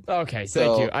signed. Okay,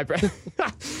 thank you.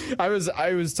 I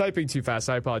was typing too fast.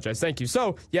 I apologize. Thank you.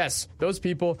 So yes, those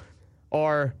people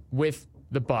are with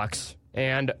the Bucks,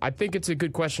 and I think it's a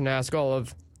good question to ask all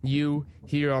of you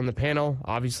here on the panel.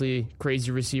 Obviously, crazy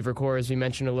receiver core, as we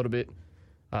mentioned a little bit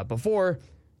before.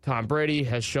 Tom Brady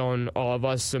has shown all of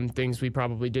us some things we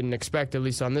probably didn't expect, at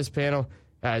least on this panel,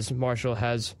 as Marshall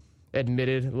has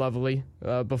admitted lovely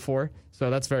before. So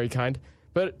that's very kind.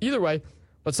 But either way,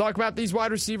 let's talk about these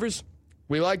wide receivers.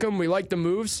 We like them. We like the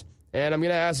moves. And I'm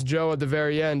going to ask Joe at the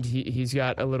very end. He's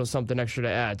got a little something extra to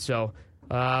add. So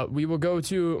we will go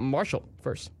to Marshall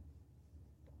first.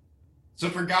 So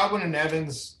for Godwin and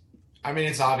Evans, I mean,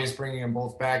 it's obvious bringing them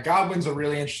both back. Godwin's a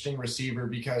really interesting receiver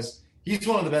because he's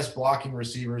one of the best blocking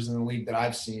receivers in the league that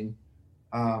I've seen.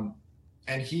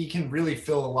 And he can really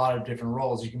fill a lot of different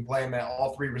roles. You can play him at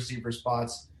all 3 receiver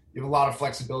spots. You have a lot of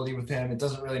flexibility with him. It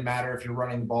doesn't really matter if you're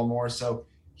running the ball more. So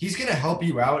he's going to help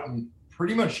you out in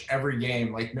pretty much every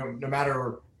game, like no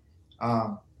matter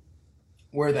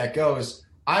where that goes.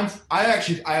 I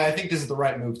think this is the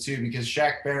right move too, because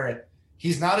Shaq Barrett,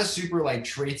 he's not a super like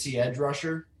traitsy edge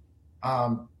rusher.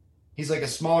 He's like a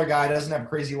smaller guy, doesn't have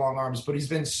crazy long arms, but he's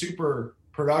been super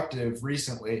productive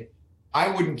recently. I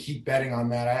wouldn't keep betting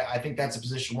on that. I think that's a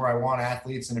position where I want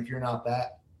athletes, and if you're not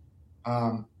that,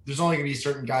 there's only gonna be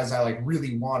certain guys I like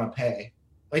really want to pay.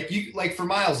 Like for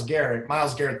Myles Garrett,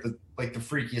 the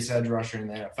freakiest edge rusher in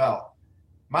the NFL.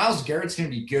 Myles Garrett's gonna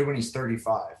be good when he's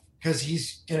 35 because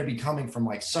he's gonna be coming from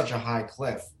like such a high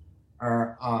cliff,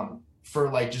 or for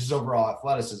like just overall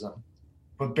athleticism.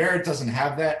 But Barrett doesn't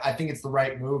have that. I think it's the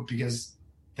right move because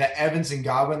the Evans and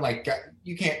Godwin, like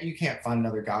you can't find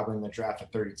another Godwin in the draft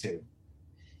at 32.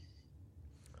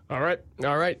 All right.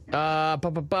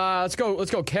 Let's go,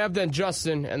 Kev, then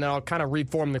Justin, and then I'll kind of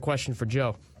reform the question for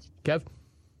Joe. Kev?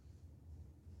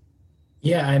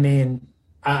 Yeah, I mean,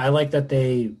 I like that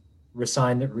they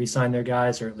resign their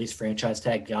guys, or at least franchise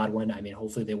tag Godwin. I mean,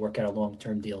 hopefully they work out a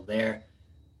long-term deal there.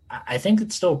 I think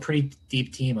it's still a pretty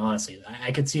deep team, honestly.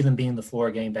 I could see them being the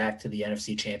floor, getting back to the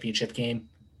NFC Championship game.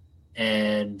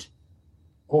 And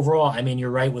overall, I mean,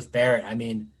 you're right with Barrett. I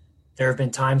mean, there have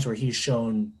been times where he's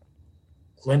shown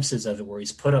glimpses of it where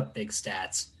he's put up big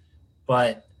stats,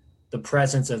 but the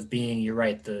presence of being, you're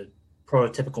right, the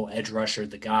prototypical edge rusher,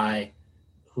 the guy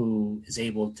who is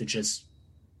able to just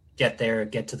get there,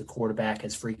 get to the quarterback,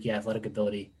 has freaky athletic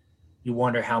ability. You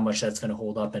wonder how much that's going to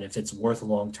hold up and if it's worth a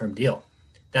long-term deal.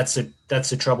 That's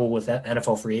the trouble with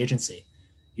NFL free agency.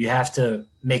 You have to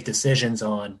make decisions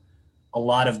on a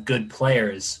lot of good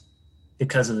players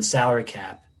because of the salary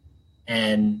cap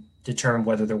and determine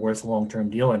whether they're worth a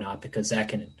long-term deal or not, because that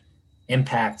can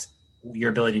impact your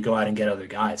ability to go out and get other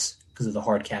guys because of the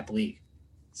hard cap league.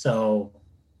 So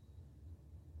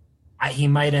he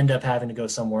might end up having to go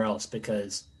somewhere else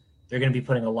because they're going to be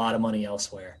putting a lot of money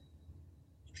elsewhere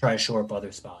to try to shore up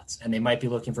other spots. And they might be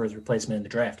looking for his replacement in the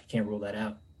draft. You can't rule that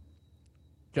out.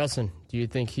 Justin, do you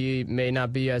think he may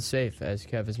not be as safe as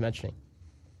Kev is mentioning?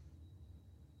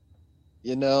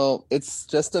 You know, it's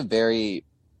just a very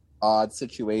odd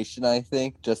situation, I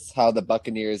think, just how the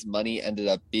Buccaneers' money ended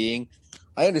up being.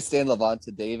 I understand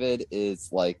Levante David is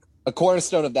like a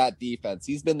cornerstone of that defense.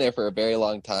 He's been there for a very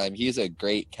long time. He's a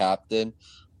great captain.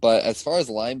 But as far as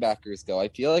linebackers go, I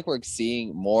feel like we're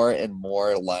seeing more and more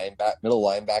middle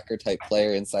linebacker type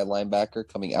player, inside linebacker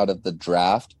coming out of the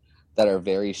draft that are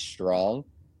very strong.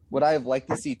 Would I have liked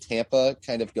to see Tampa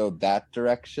kind of go that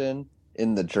direction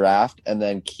in the draft and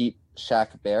then keep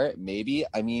Shaq Barrett? Maybe.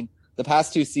 I mean, the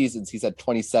past 2 seasons, he's had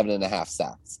 27.5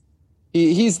 sacks.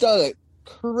 He's done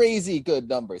crazy good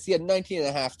numbers. He had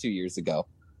 19.5 2 years ago.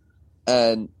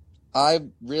 And I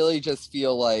really just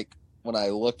feel like when I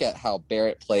look at how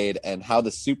Barrett played and how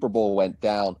the Super Bowl went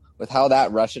down, with how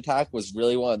that rush attack was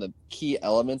really one of the key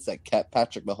elements that kept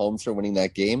Patrick Mahomes from winning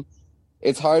that game,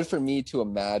 it's hard for me to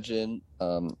imagine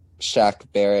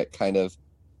Shaq Barrett kind of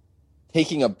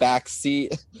taking a back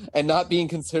seat and not being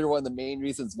considered one of the main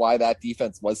reasons why that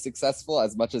defense was successful.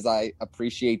 As much as I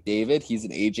appreciate David, he's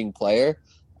an aging player.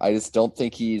 I just don't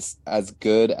think he's as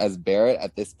good as Barrett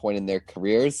at this point in their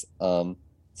careers.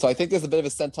 So I think there's a bit of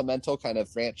a sentimental kind of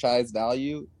franchise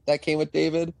value that came with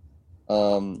David.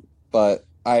 But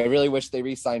I really wish they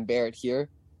re-signed Barrett here.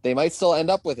 They might still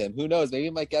end up with him. Who knows? Maybe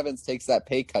Mike Evans takes that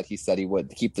pay cut he said he would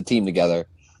to keep the team together.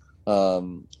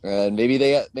 And maybe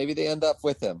they end up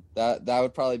with him. That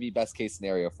would probably be best case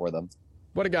scenario for them.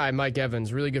 What a guy, Mike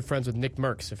Evans. Really good friends with Nick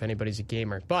Merckx, if anybody's a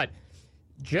gamer. But,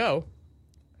 Joe,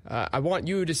 I want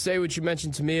you to say what you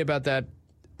mentioned to me about that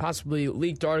possibly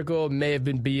leaked article. It may have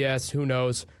been BS. Who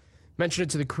knows? Mention it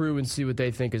to the crew and see what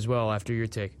they think as well after your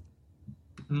take.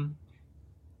 Mm-hmm.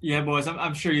 Yeah, boys,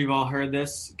 I'm sure you've all heard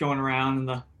this going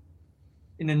around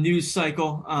in the news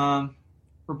cycle.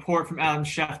 Report from Adam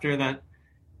Schefter that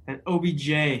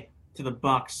OBJ to the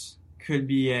Bucs could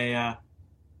be a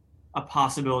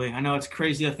possibility. I know it's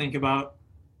crazy to think about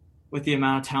with the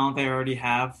amount of talent they already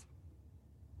have,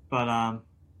 but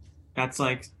that's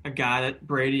like a guy that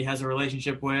Brady has a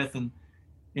relationship with, and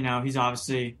he's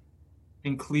obviously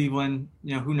in Cleveland.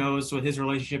 Who knows what his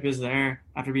relationship is there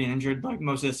after being injured like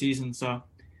most of the season. So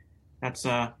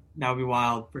that would be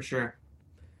wild for sure.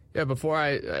 Yeah, before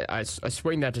I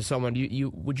swing that to someone,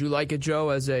 would you like it,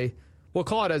 Joe, we'll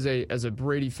call it as a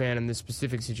Brady fan in this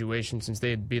specific situation, since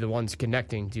they'd be the ones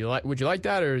connecting. Would you like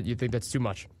that, or do you think that's too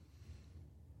much?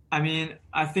 I mean,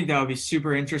 I think that would be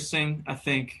super interesting.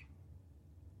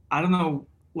 I don't know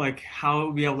like how it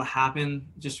would be able to happen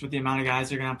just with the amount of guys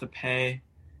they're gonna have to pay.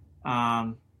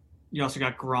 You also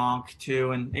got Gronk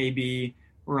too, and AB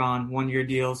were on 1-year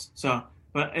deals. So,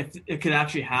 but if it could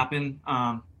actually happen,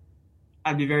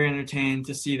 I'd be very entertained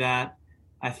to see that.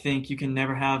 I think you can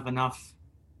never have enough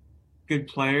good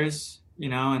players,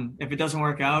 and if it doesn't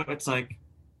work out, it's like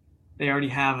they already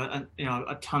have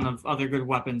a ton of other good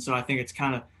weapons. So I think it's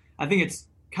kind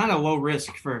of low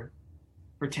risk for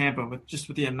Tampa with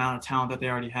the amount of talent that they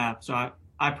already have. So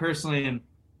I personally am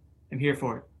here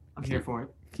for it. I'm here for it.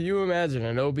 Can you imagine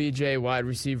an OBJ wide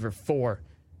receiver 4?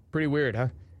 Pretty weird, huh?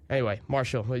 Anyway,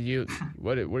 Marshall, what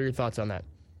are your thoughts on that?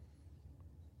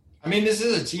 I mean, this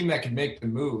is a team that can make the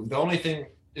move. The only thing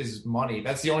is money.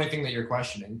 That's the only thing that you're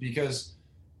questioning, because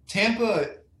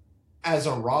Tampa as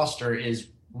a roster is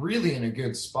really in a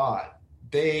good spot.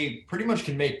 They pretty much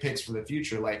can make picks for the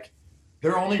future. Like,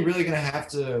 they're only really going to have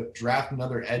to draft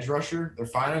another edge rusher. They're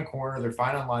fine on corner. They're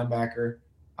fine on linebacker.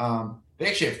 They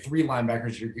actually have 3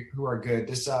 linebackers who are good.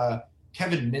 This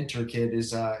Kevin Minter kid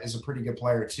is a pretty good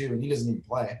player too, and he doesn't even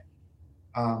play.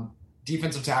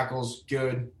 Defensive tackles,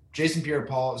 good. Jason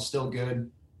Pierre-Paul is still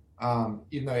good,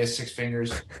 even though he has 6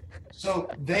 fingers. So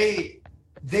they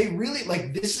really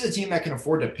like, this is a team that can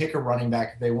afford to pick a running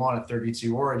back if they want at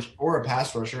 32 or a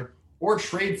pass rusher or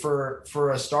trade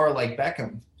for a star like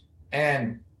Beckham.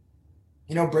 And,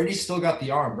 Brady's still got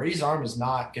the arm. Brady's arm is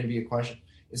not going to be a question.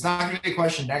 It's not going to be a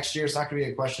question next year. It's not going to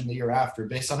be a question the year after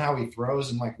based on how he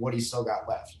throws and like what he's still got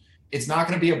left. It's not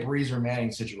going to be a Breeze or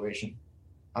Manning situation.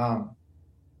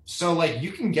 So like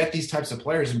you can get these types of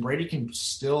players and Brady can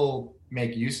still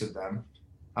make use of them.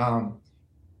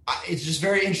 It's just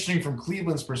very interesting from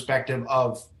Cleveland's perspective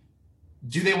of,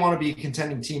 do they want to be a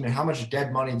contending team and how much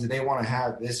dead money do they want to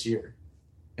have this year?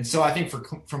 And so I think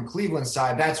from Cleveland's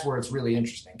side, that's where it's really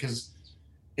interesting because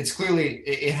it's clearly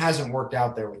it hasn't worked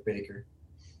out there with Baker.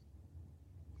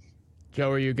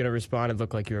 Joe, are you going to respond? It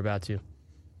looked like you were about to.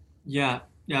 Yeah,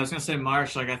 I was going to say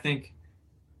Marsh. Like, I think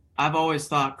I've always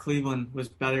thought Cleveland was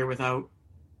better without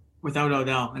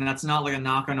Odell, and that's not like a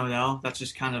knock on Odell. That's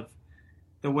just kind of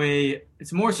the way.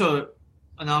 It's more so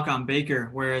a knock on Baker,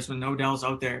 whereas when Odell's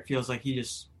out there, it feels like he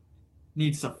just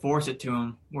needs to force it to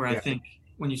him. Where I think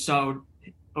when you saw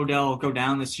Odell go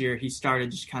down this year, he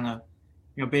started just kind of,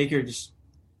 Baker just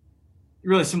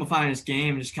really simplifying his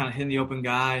game and just kind of hitting the open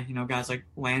guy, guys like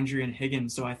Landry and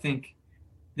Higgins. So I think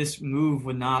this move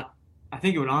would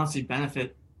honestly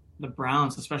benefit the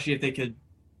Browns, especially if they could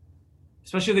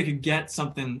get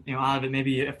something, out of it,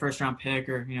 maybe a first round pick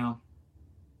or,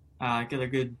 get a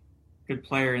good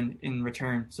player in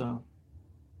return. So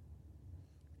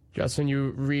Justin,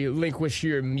 you relinquish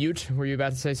your mute. Were you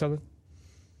about to say something?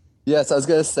 Yes, I was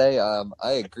going to say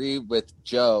I agree with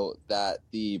Joe that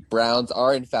the Browns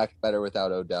are, in fact, better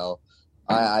without Odell.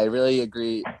 I really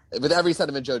agree with every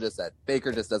sentiment Joe just said.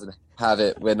 Baker just doesn't have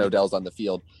it when Odell's on the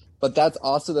field. But that's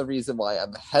also the reason why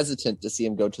I'm hesitant to see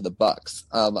him go to the Bucs.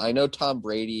 I know Tom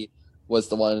Brady was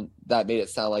the one that made it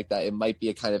sound like that it might be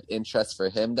a kind of interest for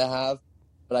him to have.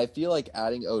 But I feel like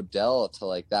adding Odell to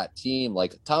like that team,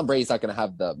 like Tom Brady's not going to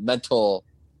have the mental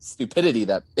stupidity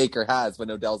that Baker has when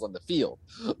Odell's on the field.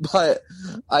 But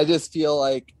I just feel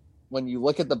like when you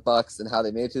look at the Bucs and how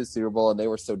they made it to the Super Bowl and they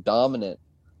were so dominant,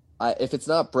 if it's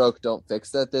not broke, don't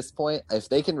fix it at this point. If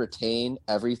they can retain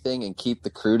everything and keep the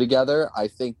crew together, I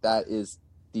think that is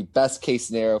the best case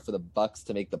scenario for the Bucs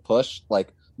to make the push.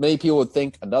 Like many people would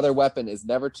think another weapon is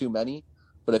never too many,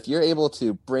 but if you're able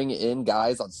to bring in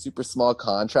guys on super small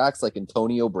contracts like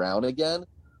Antonio Brown again,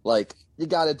 like you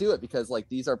got to do it because like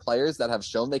these are players that have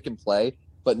shown they can play,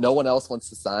 but no one else wants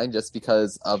to sign just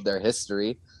because of their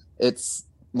history. It's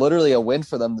literally a win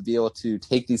for them to be able to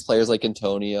take these players like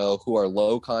Antonio, who are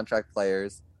low contract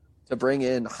players, to bring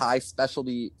in high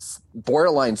specialty,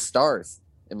 borderline stars,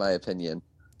 in my opinion.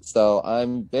 So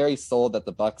I'm very sold that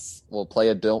the Bucs will play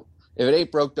if it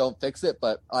ain't broke, don't fix it.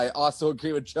 But I also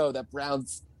agree with Joe that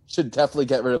Browns should definitely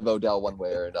get rid of Odell one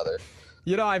way or another.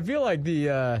 I feel like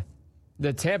the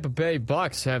Tampa Bay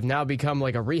Bucs have now become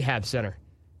like a rehab center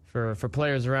for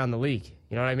players around the league.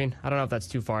 You know what I mean? I don't know if that's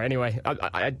too far. Anyway,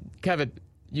 Kevin,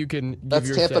 you can give That's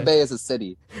your Tampa Bay as a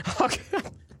city. Okay.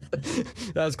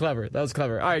 That was clever.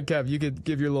 All right, Kev, you could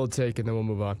give your little take, and then we'll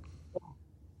move on.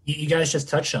 You guys just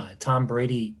touched on it. Tom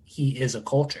Brady, he is a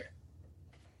culture.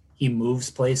 He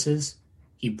moves places.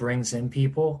 He brings in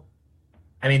people.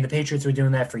 I mean, the Patriots were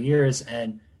doing that for years,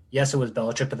 and yes, it was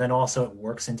Belichick, but then also it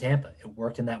works in Tampa. It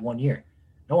worked in that one year.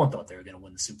 No one thought they were going to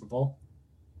win the Super Bowl.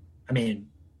 I mean,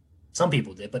 some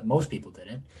people did, but most people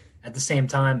didn't. At the same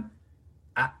time,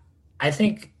 I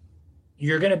think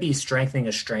you're going to be strengthening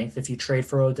a strength if you trade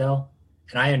for Odell,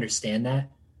 and I understand that.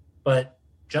 But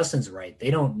Justin's right. They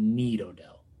don't need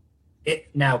Odell.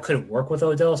 Now, could it work with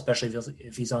Odell, especially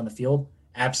if he's on the field?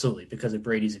 Absolutely, because of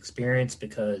Brady's experience,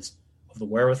 because of the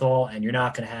wherewithal, and you're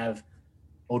not going to have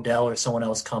Odell or someone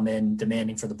else come in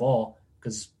demanding for the ball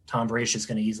because Tom Brady's just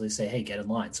going to easily say, hey, get in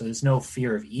line. So there's no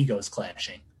fear of egos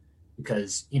clashing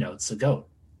because, it's the GOAT.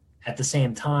 At the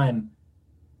same time,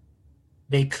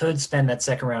 they could spend that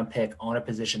second-round pick on a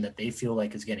position that they feel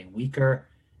like is getting weaker,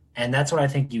 and that's what I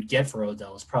think you'd get for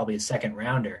Odell is probably a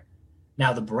second-rounder.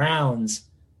 Now, the Browns,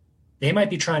 they might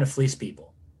be trying to fleece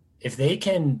people. If they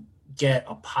can get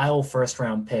a pile of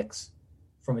first-round picks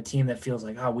from a team that feels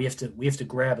like, we have to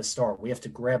grab a star, we have to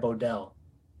grab Odell,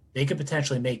 they could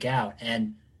potentially make out.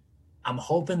 And I'm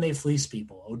hoping they fleece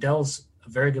people. Odell's a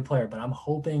very good player, but I'm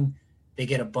hoping they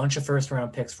get a bunch of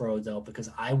first-round picks for Odell because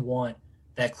I want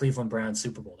that Cleveland Browns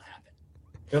Super Bowl to happen.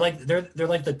 They're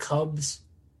like the Cubs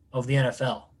of the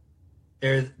NFL.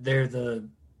 They're the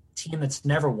team that's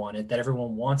never won it that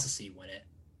everyone wants to see win it.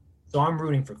 So I'm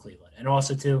rooting for Cleveland, and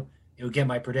also too, it would get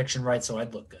my prediction right, so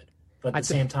I'd look good. But at the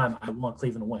same time, I want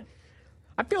Cleveland to win.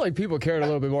 I feel like people cared a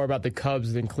little bit more about the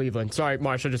Cubs than Cleveland. Sorry,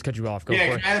 Marsh, I just cut you off. Go for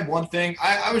Can it. I add one thing?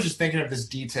 I was just thinking of this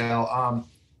detail.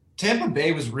 Tampa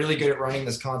Bay was really good at running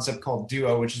this concept called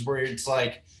duo, which is where it's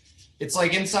like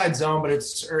inside zone, but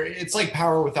it's like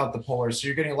power without the puller. So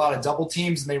you're getting a lot of double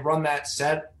teams, and they run that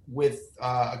set with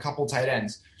a couple tight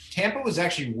ends. Tampa was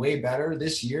actually way better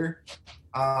this year,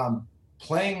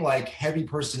 playing like heavy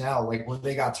personnel, like when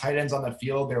they got tight ends on the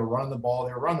field, they were running the ball.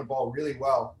 They were running the ball really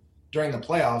well during the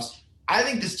playoffs. I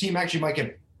think this team actually might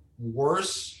get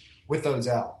worse with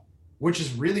Odell, which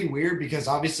is really weird because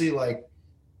obviously like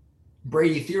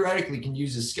Brady theoretically can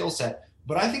use his skill set,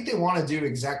 but I think they want to do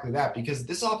exactly that because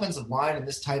this offensive line and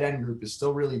this tight end group is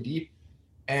still really deep,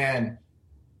 and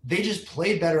they just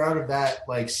played better out of that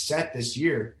like set this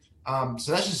year.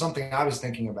 So that's just something I was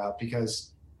thinking about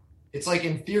because it's like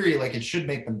in theory, like it should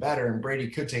make them better and Brady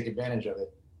could take advantage of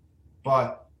it,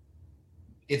 but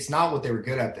it's not what they were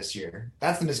good at this year.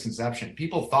 That's the misconception.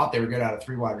 People thought they were good out of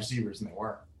 3 wide receivers and they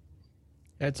weren't.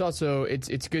 It's also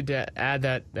it's good to add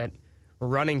that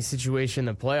running situation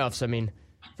in the playoffs. I mean,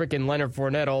 freaking Leonard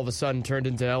Fournette all of a sudden turned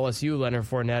into LSU Leonard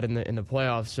Fournette in the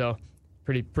playoffs. So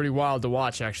pretty wild to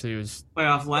watch. Actually, it was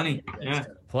Playoff Lenny. Yeah.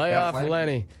 playoff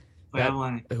Lenny. Playoff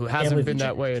Lenny. Who hasn't been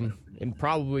that way in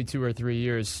probably 2 or 3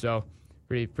 years. So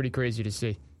pretty crazy to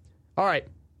see. All right,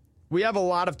 we have a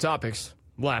lot of topics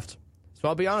left. So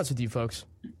I'll be honest with you folks.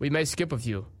 We may skip a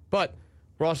few, but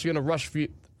we're also going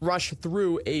to rush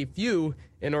through a few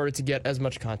in order to get as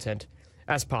much content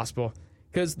as possible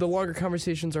because the longer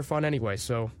conversations are fun anyway,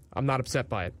 so I'm not upset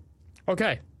by it.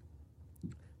 Okay.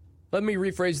 Let me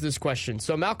rephrase this question.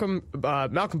 So Malcolm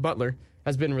Butler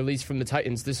has been released from the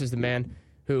Titans. This is the man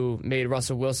who made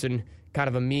Russell Wilson kind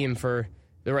of a meme for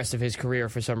the rest of his career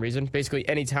for some reason. Basically,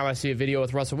 anytime I see a video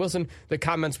with Russell Wilson, the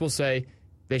comments will say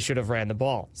they should have ran the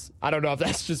ball. I don't know if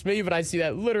that's just me, but I see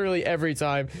that literally every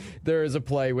time there is a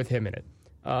play with him in it.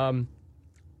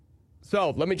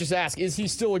 So let me just ask, is he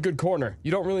still a good corner?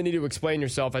 You don't really need to explain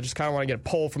yourself. I just kind of want to get a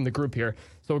poll from the group here.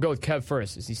 So we'll go with Kev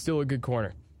first. Is he still a good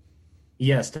corner?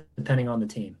 Yes, depending on the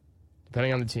team.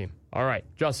 Depending on the team. All right.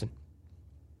 Justin.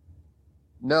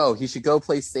 No, he should go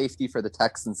play safety for the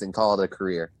Texans and call it a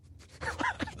career.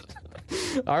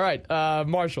 All right.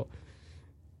 Marshall.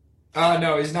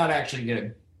 No, he's not actually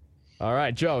good. All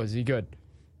right. Joe, is he good?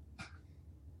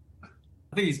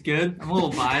 I think he's good. I'm a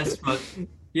little biased, but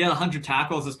he had 100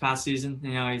 tackles this past season.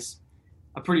 You know, he's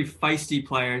a pretty feisty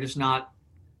player, just not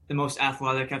the most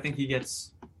athletic. I think he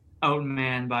gets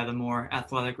outmanned by the more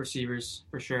athletic receivers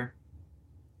for sure.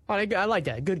 All right, I like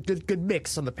that. Good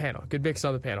mix on the panel. Good mix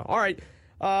on the panel. All right.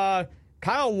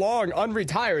 Kyle Long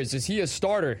unretires. Is he a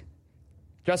starter?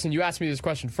 Justin, you asked me this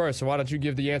question first, so why don't you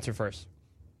give the answer first?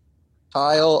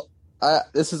 Kyle,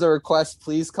 this is a request.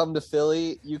 Please come to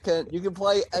Philly. You can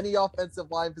play any offensive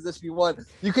line position you want.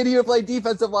 You can even play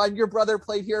defensive line. Your brother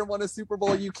played here and won a Super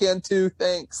Bowl. You can too.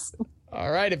 Thanks.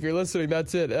 All right, if you're listening,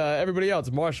 that's it. Everybody else,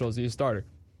 Marshall, is he a starter?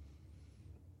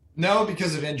 No,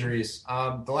 because of injuries.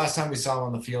 The last time we saw him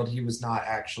on the field, he was not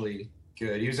actually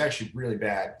good. He was actually really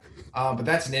bad. But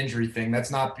that's an injury thing. That's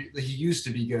not. He used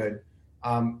to be good.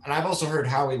 And I've also heard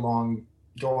Howie Long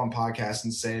go on podcasts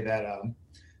and say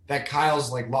that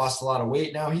Kyle's like lost a lot of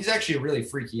weight now. He's actually a really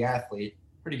freaky athlete,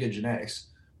 pretty good genetics.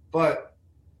 But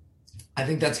I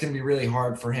think that's going to be really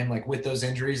hard for him, like with those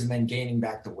injuries and then gaining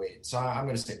back the weight. So I'm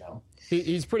going to say no.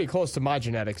 He's pretty close to my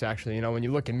genetics, actually. You know, when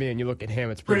you look at me and you look at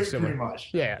him, it's pretty similar. Pretty much.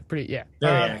 Yeah. Very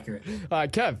accurate.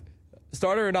 Kev,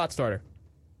 starter or not starter?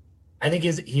 I think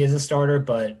he is a starter,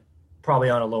 but probably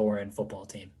on a lower end football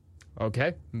team.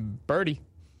 Okay. Birdie.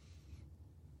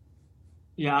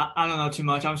 Yeah, I don't know too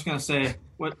much. I'm just gonna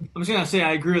say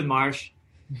I agree with Marsh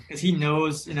because he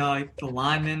knows, you know, like the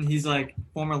lineman. He's like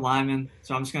former lineman,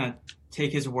 so I'm just gonna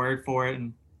take his word for it.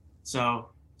 And so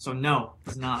no,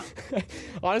 he's not.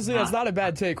 Honestly, that's not a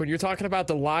bad take. When you're talking about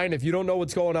the line, if you don't know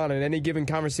what's going on in any given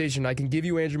conversation, I can give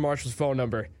you Andrew Marshall's phone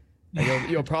number, and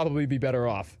you'll probably be better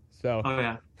off. So, Oh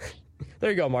yeah. There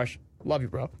you go, Marsh. Love you,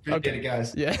 bro. Appreciate it,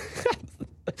 guys. Yeah.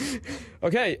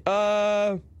 Okay.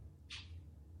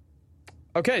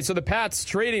 Okay, so the Pats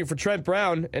trading for Trent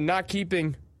Brown and not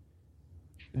keeping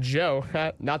Joe.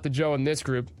 Not the Joe in this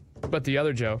group, but the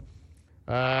other Joe.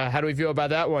 How do we feel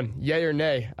about that one? Yay or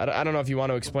nay? I don't know if you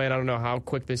want to explain. I don't know how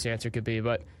quick this answer could be,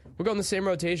 but we're going the same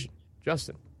rotation.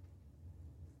 Justin.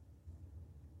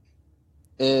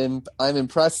 I'm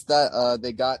impressed that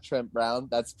they got Trent Brown.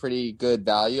 That's pretty good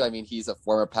value. I mean, he's a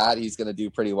former Pat. He's going to do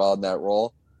pretty well in that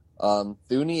role.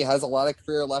 Thuney has a lot of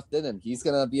career left in him. He's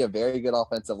going to be a very good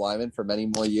offensive lineman for many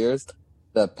more years.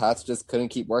 The Pats just couldn't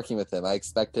keep working with him. I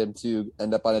expect him to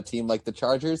end up on a team like the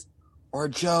Chargers or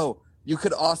Joe. You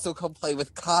could also come play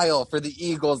with Kyle for the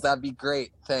Eagles. That'd be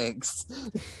great. Thanks.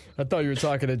 I thought you were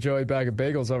talking to Joey Bag of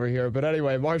Bagels over here. But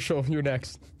anyway, Marshall, you're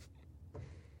next.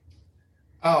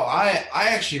 Oh, I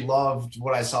actually loved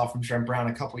what I saw from Trent Brown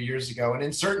a couple years ago. And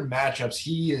in certain matchups,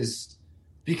 he is,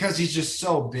 because he's just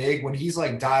so big, when he's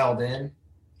like dialed in,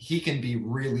 he can be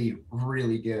really,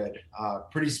 really good.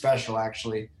 Pretty special,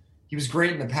 actually. He was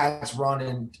great in the pass run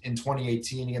in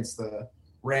 2018 against the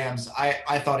Rams.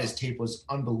 I thought his tape was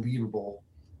unbelievable,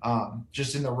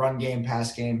 just in the run game,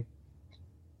 pass game.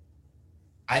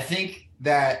 I think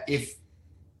that if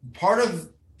part of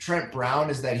Trent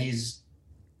Brown is that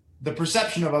the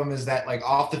perception of him is that like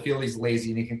off the field he's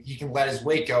lazy and he can let his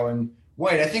weight go. And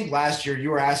White, I think last year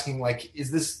you were asking like, is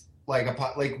this like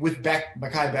with Mekhi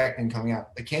Becton coming out,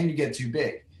 like can you get too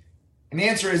big? And the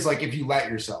answer is like if you let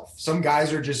yourself. Some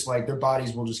guys are just like their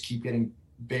bodies will just keep getting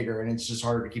bigger and it's just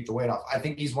harder to keep the weight off. I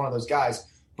think he's one of those guys.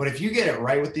 But if you get it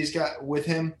right with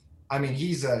him, I mean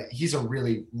he's a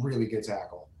really, really good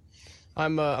tackle.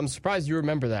 I'm surprised you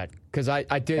remember that because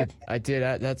I did.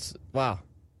 That's wow.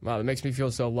 Wow, that makes me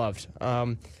feel so loved.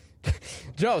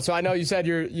 Joe, so I know you said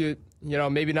you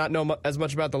maybe not know as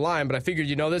much about the line, but I figured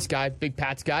you know this guy, big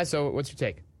Pats guy. So what's your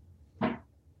take?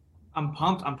 I'm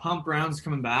pumped. I'm pumped Brown's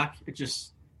coming back. It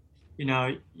just,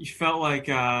 you felt like,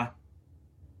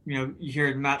 you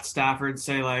hear Matt Stafford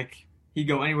say like he'd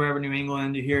go anywhere but New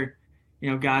England. You hear,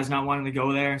 guys not wanting to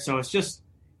go there. So it's just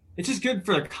good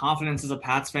for the confidence as a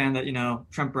Pats fan that,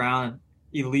 Trent Brown,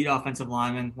 elite offensive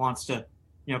lineman, wants to,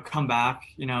 come back,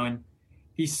 and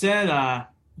he said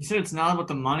it's not about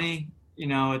the money,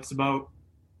 it's about,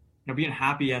 being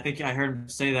happy. I think I heard him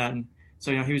say that. And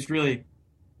so, he was really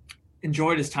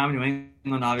enjoyed his time in New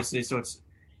England, obviously. So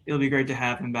it'll be great to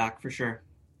have him back for sure.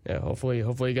 Yeah. Hopefully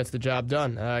he gets the job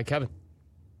done. Kevin.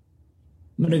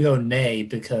 I'm going to go nay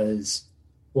because,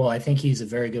 I think he's a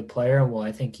very good player.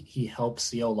 I think he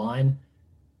helps the O-line.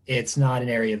 It's not an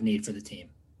area of need for the team.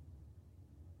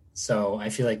 So I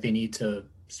feel like they need to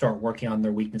start working on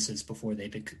their weaknesses before they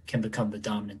can become the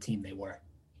dominant team they were.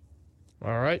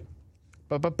 All right.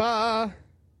 I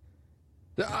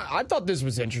thought this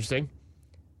was interesting.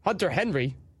 Hunter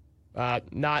Henry,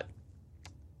 not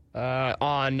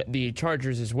on the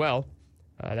Chargers as well.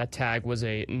 That tag was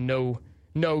a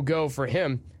no-go for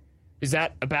him. Is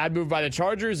that a bad move by the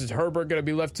Chargers? Is Herbert going to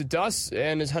be left to dust?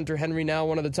 And is Hunter Henry now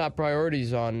one of the top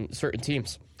priorities on certain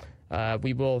teams?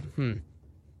 We will,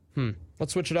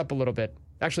 Let's switch it up a little bit.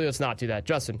 Actually, let's not do that.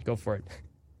 Justin, go for it.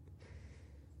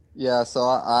 Yeah, so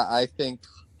I think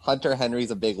Hunter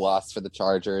Henry's a big loss for the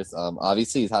Chargers.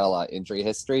 Obviously, he's had a lot of injury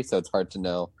history, so it's hard to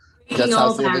know just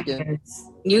how significant.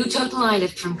 New total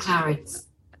island from Clarence.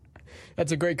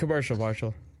 That's a great commercial,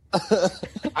 Marshall.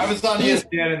 I was on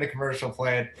ESPN in the commercial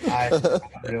played. I didn't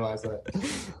realize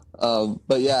that.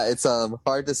 But yeah, it's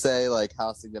hard to say like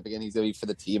how significant he's going to be for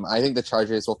the team. I think the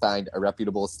Chargers will find a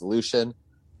reputable solution.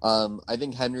 I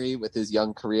think Henry, with his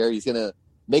young career, he's going to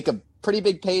make a pretty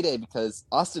big payday because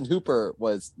Austin Hooper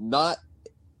was not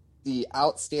the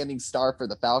outstanding star for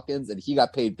the Falcons, and he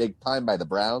got paid big time by the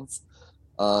Browns.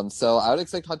 So I would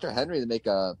expect Hunter Henry to make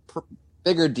a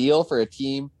bigger deal for a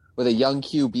team with a young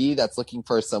QB that's looking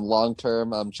for some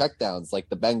long-term checkdowns like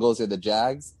the Bengals or the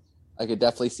Jags. I could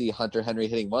definitely see Hunter Henry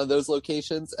hitting one of those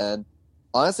locations. And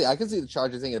honestly, I could see the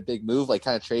Chargers making a big move, like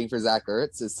kind of trading for Zach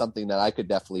Ertz is something that I could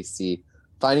definitely see.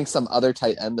 Finding some other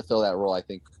tight end to fill that role, I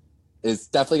think, is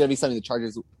definitely going to be something the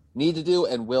Chargers need to do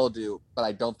and will do, but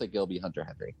I don't think it'll be Hunter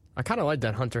Henry. I kind of like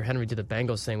that Hunter Henry to the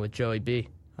Bengals thing with Joey B.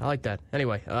 I like that.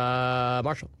 Anyway,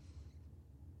 Marshall.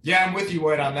 Yeah, I'm with you,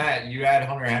 White, on that. You add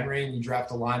Hunter Henry and you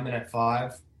draft a lineman at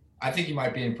 5. I think you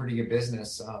might be in pretty good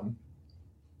business.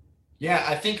 Yeah,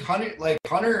 I think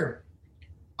Hunter,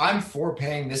 I'm for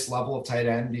paying this level of tight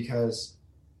end because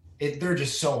they're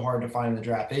just so hard to find in the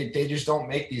draft. They just don't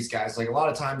make these guys. Like a lot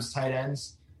of times tight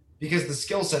ends, because the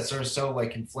skill sets are so like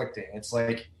conflicting. It's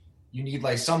like you need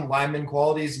like some lineman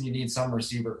qualities and you need some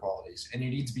receiver qualities, and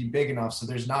you need to be big enough so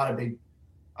there's not a big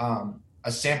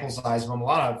a sample size of them. A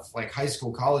lot of like high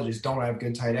school colleges don't have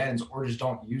good tight ends or just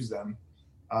don't use them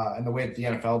in the way that the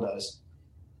NFL does.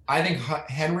 I think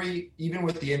Henry, even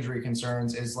with the injury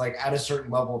concerns, is like at a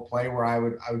certain level of play where I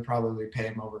would probably pay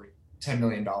him over $10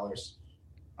 million.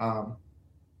 So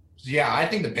yeah, I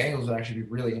think the Bengals would actually be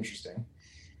really interesting.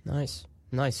 Nice.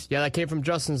 Yeah, that came from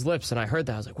Justin's lips, and I heard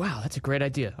that. I was like, wow, that's a great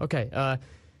idea. Okay,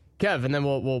 Kev, and then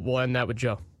we'll end that with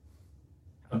Joe.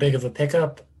 A big of a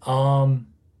pickup?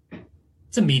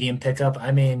 It's a medium pickup.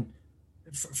 I mean,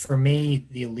 for me,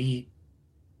 the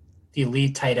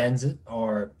elite tight ends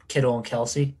are Kittle and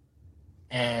Kelsey.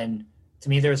 And to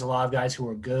me, there's a lot of guys who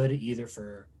are good either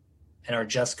for and are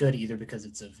just good either because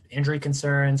it's of injury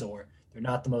concerns or they're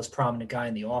not the most prominent guy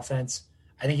in the offense.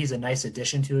 I think he's a nice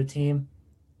addition to a team,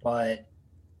 but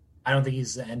I don't think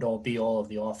he's the end all be all of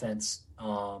the offense.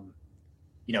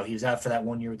 He was out for that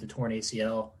 1 year with the torn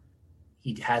ACL.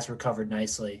 He has recovered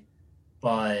nicely,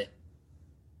 but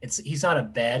he's not a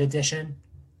bad addition.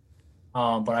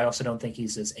 But I also don't think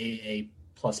he's this A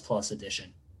plus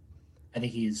addition. I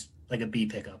think he's like a B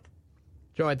pickup.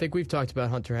 Joe, I think we've talked about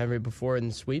Hunter Henry before in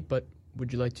the suite, but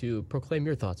would you like to proclaim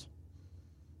your thoughts?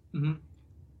 Mm-hmm.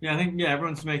 Yeah, I think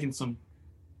everyone's making some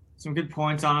good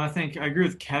points on it. I think I agree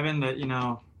with Kevin that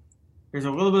there's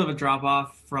a little bit of a drop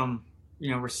off from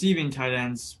receiving tight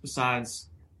ends besides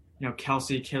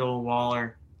Kelsey, Kittle,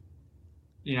 Waller.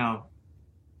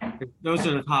 Those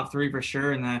are the top three for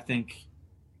sure, and then I think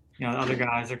the other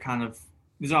guys are kind of,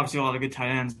 there's obviously a lot of good tight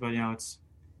ends, but it's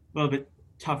a little bit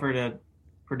tougher to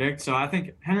predict. So I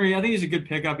think Henry, he's a good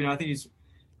pickup. I think he's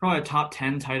probably a top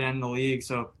 10 tight end in the league.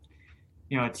 So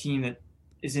a team that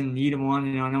is in need of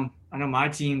one. I know my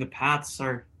team, the Pats,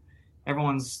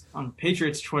 everyone's on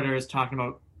Patriots Twitter is talking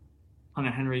about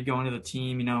Hunter Henry going to the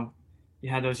team. You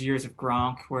had those years of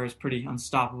Gronk where it's pretty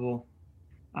unstoppable.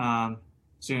 So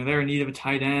they're in need of a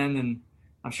tight end, and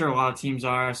I'm sure a lot of teams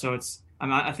are. So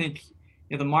I think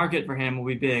the market for him will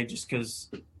be big just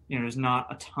because there's not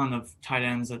a ton of tight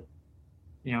ends that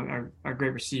are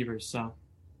great receivers. So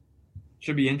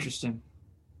should be interesting.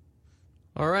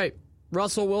 All right,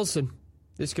 Russell Wilson.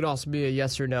 This could also be a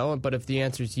yes or no, but if the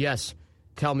answer is yes,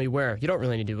 tell me where. You don't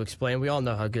really need to explain. We all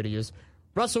know how good he is.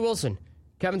 Russell Wilson,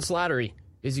 Kevin Slattery,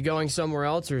 is he going somewhere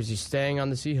else or is he staying on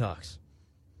the Seahawks?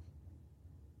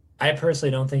 I personally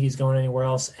don't think he's going anywhere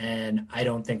else, and I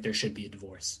don't think there should be a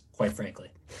divorce, quite frankly.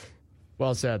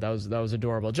 Well said. That was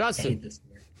adorable. Justin. I hate this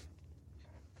word.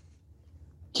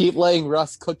 Keep letting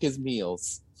Russ cook his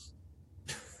meals.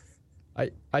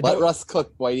 Let Russ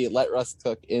cook, Whitey. Let Russ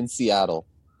cook in Seattle.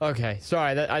 Okay,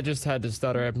 sorry. I just had to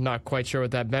stutter. I'm not quite sure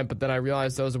what that meant, but then I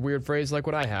realized that was a weird phrase like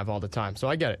what I have all the time. So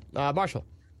I get it. Marshall.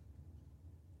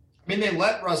 I mean, they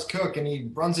let Russ cook, and he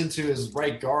runs into his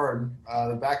right guard,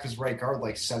 the back of his right guard,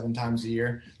 like 7 times a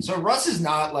year. So Russ is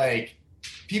not like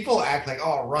 – people act like,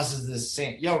 oh, Russ is this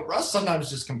saint. Russ sometimes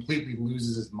just completely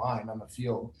loses his mind on the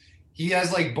field. He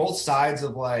has, like, both sides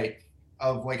of a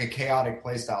chaotic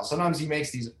play style. Sometimes he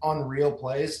makes these unreal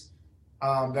plays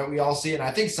that we all see, and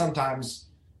I think sometimes,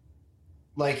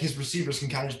 like, his receivers can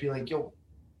kind of just be like, yo,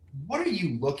 what are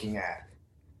you looking at?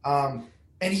 And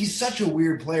he's such a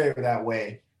weird player that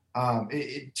way.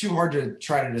 Too hard to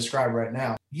try to describe right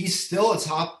now. He's still a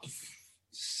top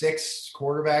 6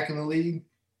 quarterback in the league,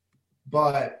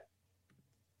 but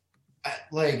I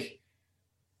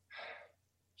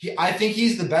think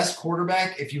he's the best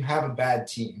quarterback if you have a bad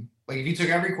team. Like if you took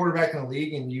every quarterback in the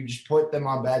league and you just put them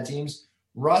on bad teams,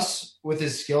 Russ with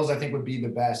his skills I think would be the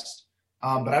best.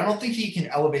 But I don't think he can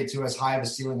elevate to as high of a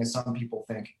ceiling as some people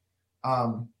think.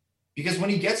 Because when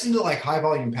he gets into like high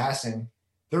volume passing,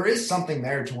 there is something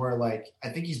there to where, like, I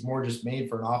think he's more just made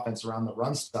for an offense around the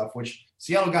run stuff, which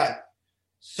Seattle got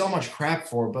so much crap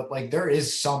for, but, like, there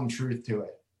is some truth to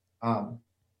it.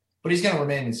 But he's going to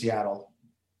remain in Seattle.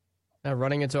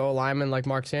 Running into O lineman like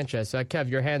Mark Sanchez. Kev,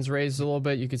 your hand's raised a little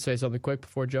bit. You could say something quick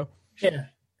before Joe. Yeah.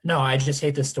 No, I just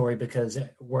hate this story because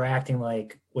we're acting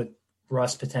like with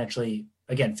Russ potentially,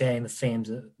 again, fanning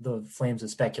the flames of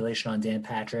speculation on Dan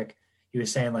Patrick. He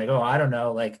was saying, like, oh, I don't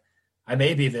know, like, I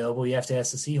may be available. You have to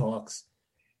ask the Seahawks.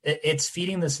 It's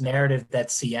feeding this narrative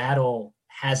that Seattle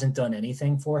hasn't done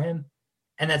anything for him,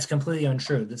 and that's completely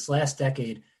untrue. This last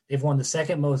decade, they've won the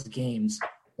second most games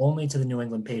only to the New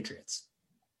England Patriots.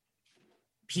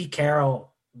 Pete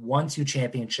Carroll won 2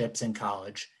 championships in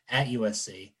college at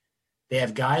USC. They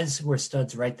have guys who are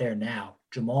studs right there now.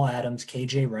 Jamal Adams,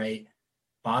 KJ Wright,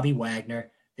 Bobby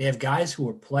Wagner. They have guys who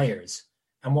are players.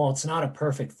 And while it's not a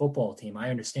perfect football team,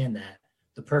 I understand that.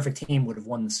 The perfect team would have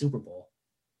won the Super Bowl.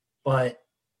 But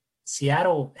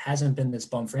Seattle hasn't been this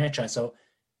bum franchise. So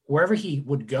wherever he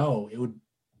would go, it would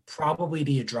probably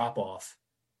be a drop-off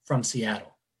from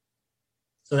Seattle.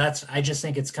 So I just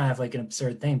think it's kind of like an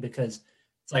absurd thing because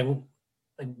it's like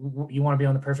you want to be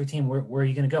on the perfect team. Where are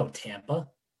you going to go? Tampa?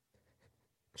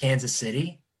 Kansas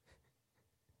City?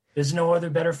 There's no other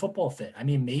better football fit. I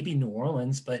mean, maybe New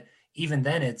Orleans, but even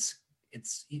then it's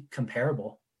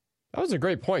comparable. That was a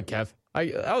great point, Kev.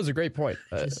 That was a great point.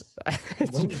 What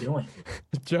are you doing?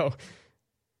 Joe.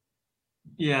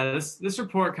 Yeah, this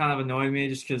report kind of annoyed me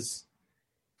just because,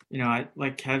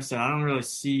 like Kev said, I don't really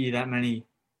see that many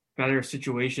better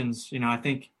situations. I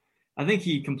think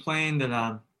he complained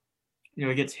that,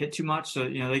 he gets hit too much, so,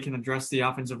 they can address the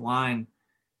offensive line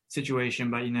situation.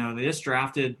 But, they just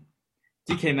drafted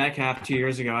DK Metcalf 2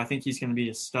 years ago. I think he's going to be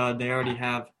a stud. They already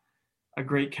have a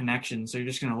great connection, so you're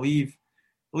just going to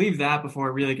leave that before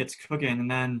it really gets cooking. And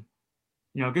then,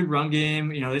 good run game.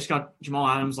 They just got Jamal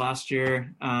Adams last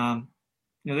year.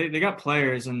 They got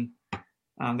players, and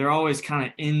they're always kind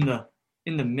of in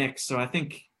the mix. So I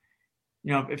think,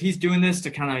 if he's doing this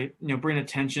to kind of, bring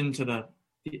attention to the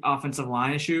offensive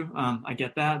line issue, I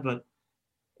get that. But,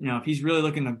 if he's really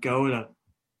looking to go to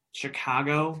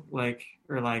Chicago, I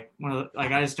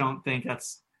just don't think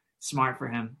that's smart for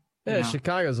him. Yeah,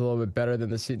 Chicago's a little bit better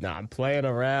than the seat. Nah, I'm playing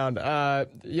around.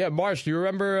 Marsh, do you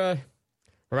remember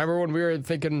when we were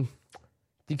thinking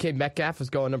DK Metcalf was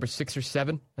going number 6 or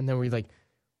 7? And then we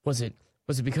was it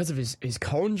because of his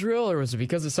cone drill, or was it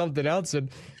because of something else? And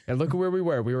look at where we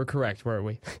were. We were correct, weren't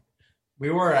we?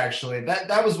 We were actually.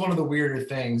 That was one of the weirder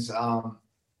things. That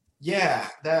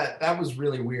was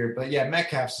really weird. But yeah,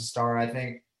 Metcalf's a star. I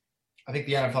think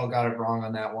the NFL got it wrong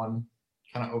on that one.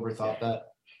 Kind of overthought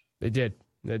that. They did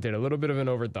a little bit of an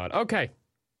overthought. Okay.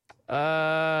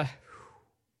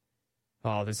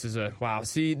 This is wow.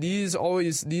 See,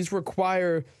 these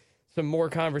require some more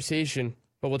conversation,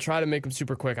 but we'll try to make them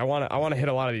super quick. I want to hit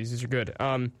a lot of these. These are good.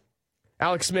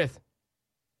 Alex Smith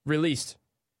released.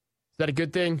 Is that a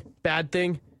good thing? Bad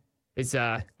thing? It's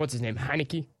what's his name?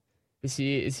 Heineke. Is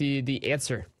he the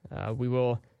answer?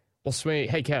 We'll swing.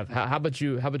 Hey Kev, how about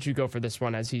you go for this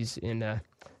one as he's in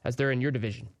as they're in your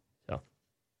division? So.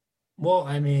 Well,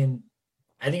 I mean,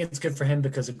 I think it's good for him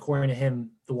because according to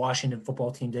him, the Washington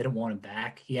football team didn't want him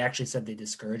back. He actually said they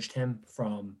discouraged him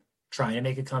from trying to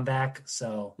make a comeback.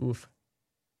 So, oof.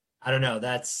 I don't know.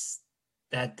 That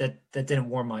didn't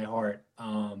warm my heart.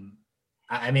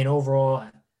 I mean, overall,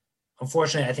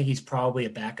 unfortunately, I think he's probably a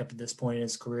backup at this point in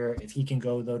his career. If he can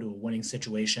go though to a winning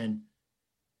situation,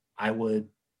 I would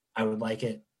like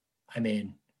it. I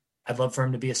mean, I'd love for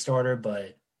him to be a starter,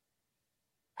 but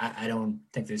I don't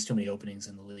think there's too many openings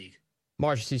in the league.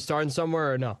 Marsh, is he starting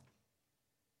somewhere or no?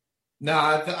 No,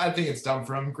 I think it's done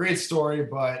for him. Great story,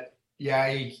 but yeah,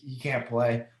 he can't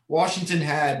play. Washington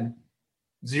had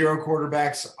 0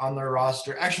 quarterbacks on their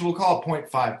roster. Actually, we'll call it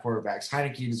 0.5 quarterbacks.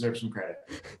 Heineke deserves some credit.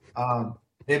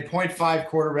 They had 0.5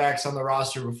 quarterbacks on the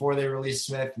roster before they released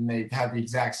Smith, and they have the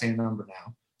exact same number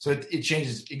now. So it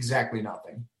changes exactly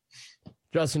nothing.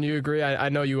 Justin, you agree? I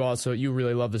know you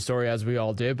really love the story, as we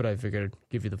all did, but I figured I'd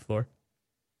give you the floor.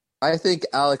 I think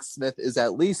Alex Smith is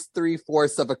at least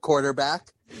 3/4 of a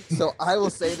quarterback. So I will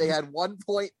say they had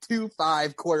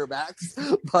 1.25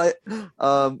 quarterbacks. But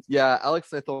Alex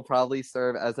Smith will probably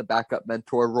serve as a backup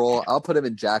mentor role. I'll put him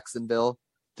in Jacksonville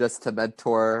just to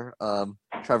mentor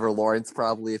Trevor Lawrence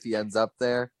probably if he ends up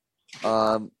there.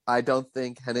 I don't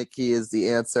think Heineke is the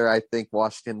answer. I think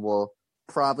Washington will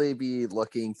probably be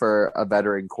looking for a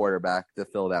veteran quarterback to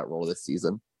fill that role this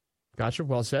season. Gotcha.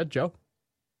 Well said, Joe.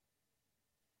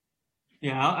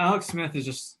 Yeah, Alex Smith is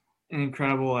just an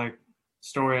incredible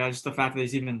story. Just the fact that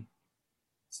he's even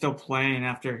still playing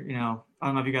after, I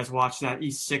don't know if you guys watched that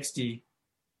E60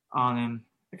 on him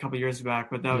a couple years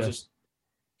back, but that was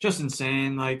just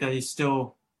insane. That he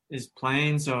still is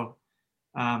playing. So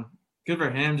good for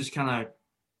him, just kind of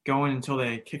going until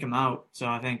they kick him out. So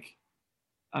I think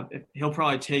he'll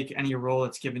probably take any role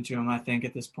that's given to him. I think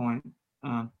at this point,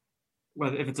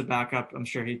 whether if it's a backup, I'm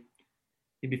sure he'd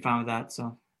be fine with that.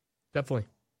 So. Definitely.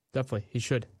 He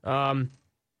should.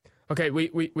 Okay,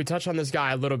 we touched on this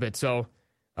guy a little bit, so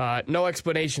no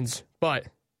explanations, but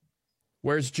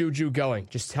where's Juju going?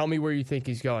 Just tell me where you think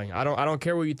he's going. I don't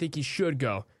care where you think he should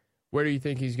go. Where do you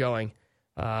think he's going?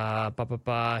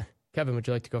 Kevin, would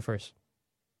you like to go first?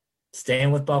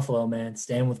 Staying with Buffalo, man.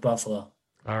 Staying with Buffalo.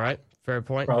 All right, fair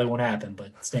point. Probably won't happen,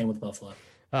 but staying with Buffalo.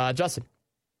 Justin.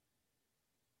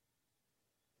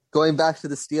 Going back to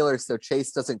the Steelers so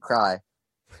Chase doesn't cry.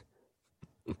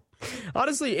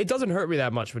 Honestly, it doesn't hurt me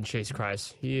that much when Chase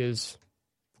cries. He is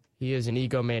an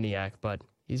egomaniac, but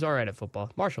he's all right at football.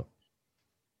 Marshall.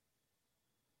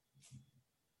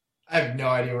 I have no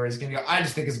idea where he's going to go. I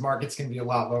just think his market's going to be a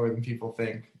lot lower than people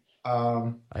think.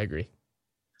 I agree.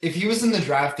 If he was in the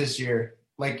draft this year,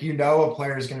 a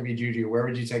player is going to be Juju, where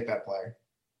would you take that player?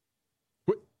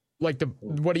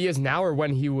 What he is now or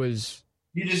when he was?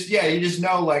 You just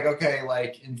know,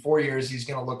 in 4 years, he's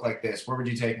going to look like this. Where would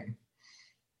you take him?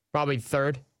 Probably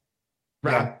third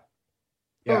round.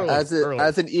 Yeah. Early.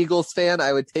 As an Eagles fan,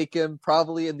 I would take him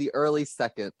probably in the early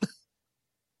second.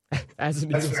 That's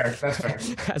fair.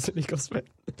 As an Eagles fan.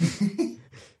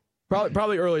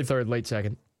 probably early third, late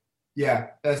second.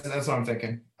 Yeah, that's what I'm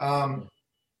thinking. I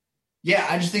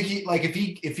just think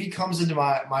if he comes into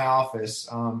my office,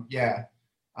 the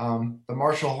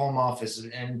Marshall home office,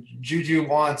 and Juju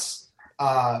wants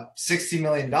 $60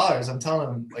 million. I'm telling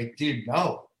him, like, dude,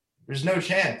 no, there's no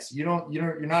chance. You're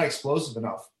not explosive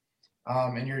enough.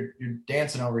 And you're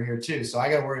dancing over here too. So I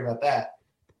got to worry about that.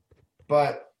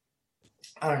 But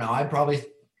I don't know.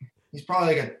 He's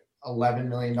probably like a $11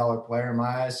 million player in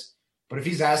my eyes. But if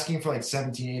he's asking for like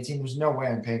 17, 18, there's no way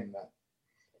I'm paying him that.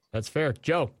 That's fair.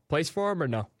 Joe, place for him or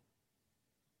no?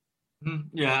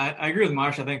 Yeah, I agree with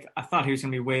Marsh. I thought he was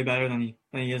going to be way better than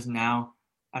he is now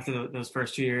after those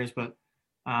first 2 years. But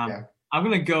I'm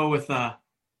going to go with the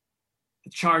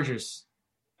Chargers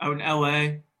out in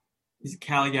L.A. He's a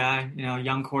Cali guy,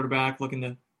 young quarterback looking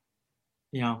to,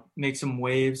 make some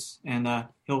waves. And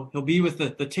he'll be with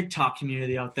the TikTok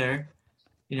community out there.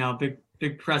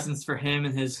 Big presence for him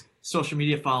and his social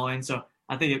media following. So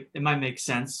I think it might make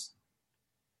sense.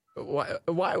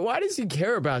 Why does he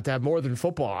care about that more than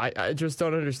football? I just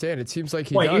don't understand. It seems like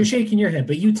he does. You're shaking your head,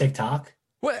 but you TikTok.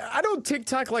 Well, I don't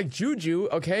TikTok like Juju,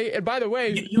 okay? And by the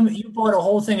way, you bought a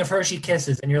whole thing of Hershey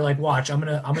Kisses, and you're like, watch, I'm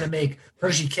gonna make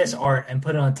Hershey Kiss art and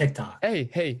put it on TikTok.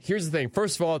 Hey, here's the thing.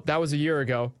 First of all, that was a year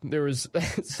ago.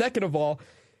 Second of all,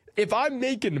 if I'm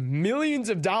making millions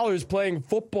of dollars playing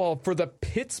football for the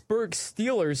Pittsburgh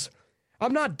Steelers,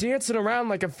 I'm not dancing around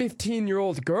like a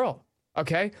 15-year-old girl,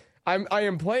 okay? I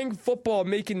am playing football,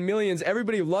 making millions.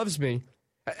 Everybody loves me.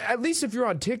 At least if you're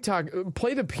on TikTok,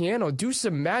 play the piano, do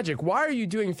some magic. Why are you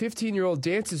doing 15-year-old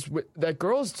dances that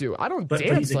girls do? I don't dance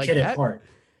but he's a like kid that. At heart.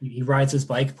 He rides his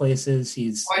bike places.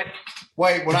 He's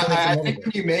wait. I think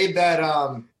when you made that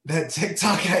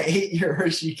TikTok, I ate your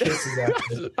Hershey Kisses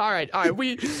after. All right.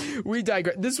 We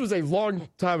digress. This was a long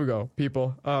time ago,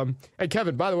 people. And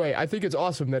Kevin, by the way, I think it's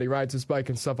awesome that he rides his bike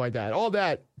and stuff like that. All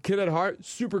that, kid at heart,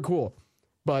 super cool.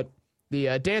 But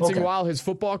the dancing while his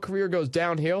football career goes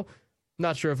downhill,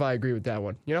 not sure if I agree with that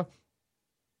one,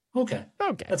 Okay.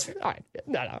 That's fair. All right.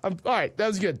 No. All right. That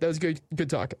was good.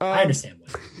 Good talk. I understand.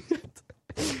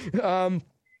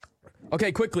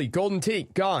 Okay, quickly. Golden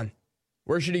Tate, gone.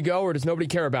 Where should he go, or does nobody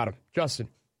care about him? Justin.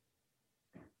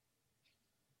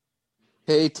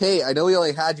 Hey, Tate, I know we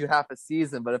only had you half a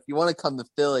season, but if you want to come to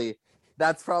Philly,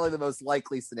 that's probably the most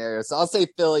likely scenario. So I'll say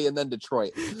Philly and then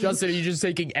Detroit. Justin, are you just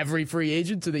taking every free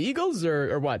agent to the Eagles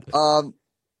or what? I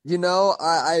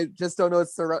just don't know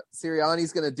what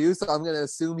Sirianni's going to do, so I'm going to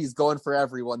assume he's going for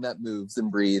everyone that moves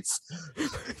and breathes.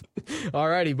 All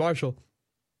righty, Marshall.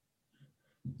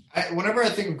 Whenever I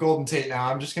think of Golden Tate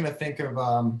now, I'm just going to think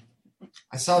of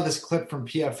I saw this clip from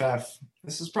PFF.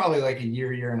 This is probably like a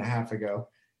year and a half ago.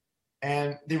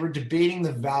 And they were debating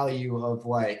the value of,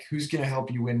 like, who's going to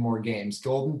help you win more games,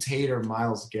 Golden Tate or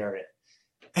Myles Garrett.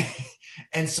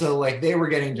 And so, like, they were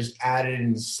getting just added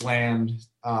and slammed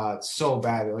so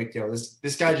badly. Like,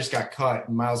 this guy just got cut,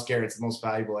 and Myles Garrett's the most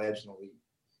valuable edge in the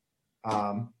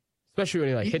league. Especially when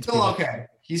he, like, hits still people. Okay.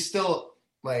 He's still,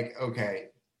 like, okay.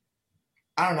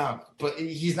 I don't know, but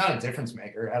he's not a difference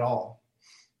maker at all.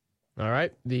 All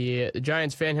right. The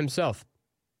Giants fan himself.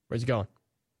 Where's he going?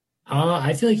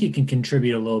 I feel like he can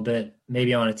contribute a little bit,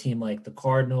 maybe on a team like the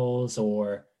Cardinals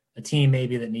or a team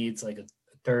maybe that needs like a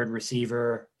third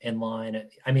receiver in line.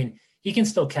 I mean, he can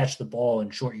still catch the ball in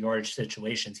short yardage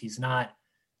situations. He's not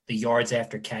the yards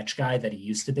after catch guy that he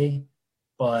used to be,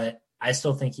 but I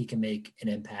still think he can make an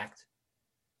impact.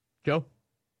 Joe?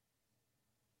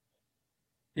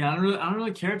 Yeah, I don't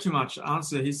really care too much,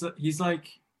 honestly. He's like,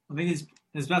 I think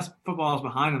his best football is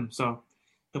behind him, so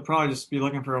he'll probably just be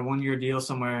looking for a 1-year deal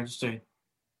somewhere just to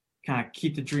kind of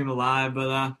keep the dream alive.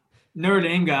 But Notre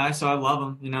Dame guy, so I love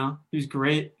him. He was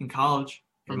great in college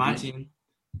for my team.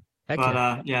 Heck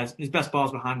but his best ball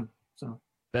is behind him. So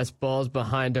best ball's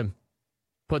behind him.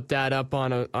 Put that up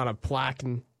on a plaque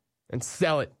and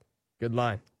sell it. Good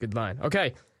line.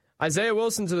 Okay, Isaiah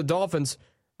Wilson to the Dolphins.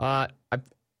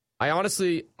 I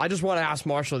honestly just want to ask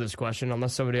Marshall this question,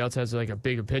 unless somebody else has like a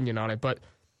big opinion on it. But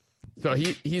so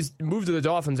he's moved to the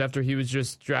Dolphins after he was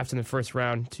just drafted in the first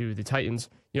round to the Titans.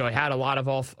 He had a lot of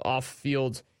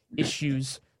off-field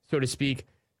issues, so to speak.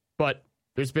 But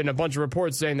there's been a bunch of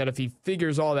reports saying that if he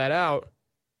figures all that out,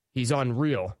 he's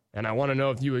unreal. And I want to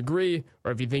know if you agree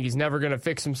or if you think he's never going to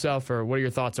fix himself, or what your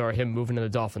thoughts are him moving to the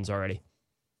Dolphins already.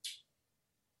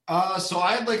 So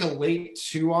I had like a late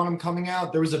 2 on him coming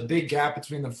out. There was a big gap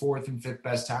between the 4th and 5th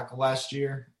best tackle last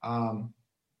year.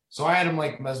 So I had him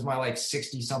like as my like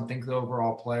 60-something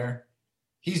overall player.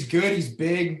 He's good. He's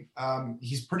big.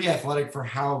 He's pretty athletic for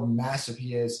how massive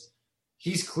he is.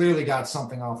 He's clearly got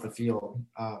something off the field.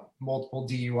 Multiple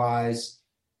DUIs.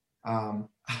 I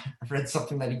read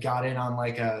something that he got in on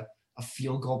like a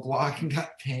field goal block and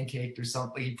got pancaked or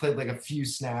something. He played like a few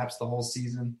snaps the whole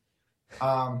season.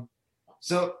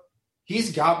 So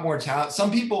he's got more talent. Some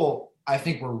people I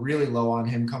think were really low on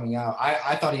him coming out.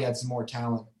 I thought he had some more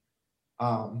talent.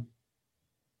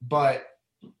 But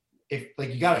if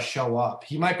like you got to show up,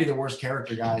 he might be the worst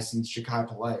character guy since Ja'Kai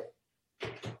Pele.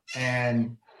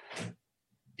 And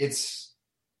he's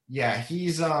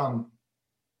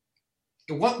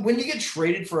when you get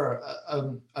traded for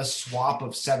a swap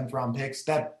of 7th round picks,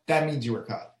 that means you were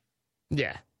cut.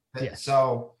 Yeah.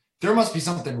 So there must be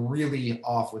something really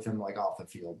off with him, like off the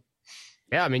field.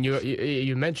 Yeah, I mean,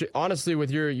 you mentioned, honestly,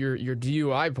 with your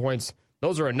DUI points,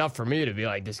 those are enough for me to be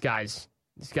like, this guy's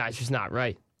just not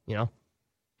right, you know?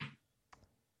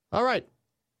 All right.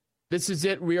 This is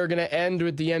it. We are going to end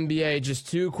with the NBA. Just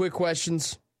 2 quick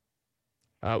questions.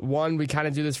 One, we kind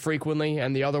of do this frequently,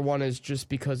 and the other one is just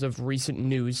because of recent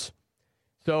news.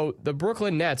 So the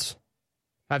Brooklyn Nets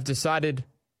have decided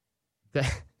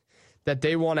that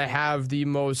they want to have the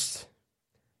most.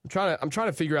 I'm trying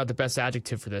to figure out the best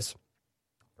adjective for this.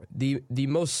 The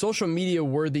most social media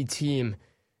worthy team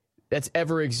that's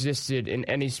ever existed in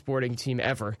any sporting team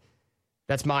ever.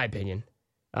 That's my opinion.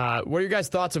 What are your guys'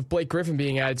 thoughts of Blake Griffin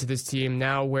being added to this team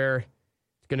now, where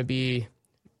it's going to be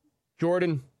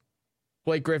Jordan,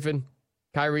 Blake Griffin,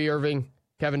 Kyrie Irving,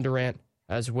 Kevin Durant,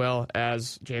 as well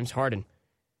as James Harden?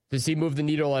 Does he move the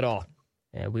needle at all?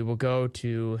 And we will let's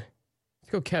go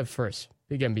Kev first.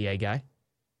 Big NBA guy.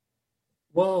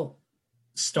 Well,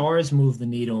 stars move the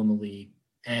needle in the league.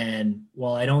 And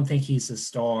while I don't think he's the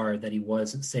star that he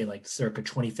was, say, like circa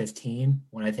 2015,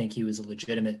 when I think he was a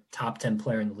legitimate top 10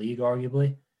 player in the league,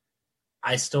 arguably,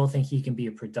 I still think he can be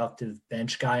a productive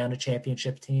bench guy on a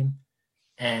championship team.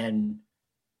 And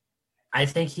I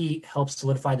think he helps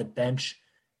solidify the bench.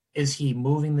 Is he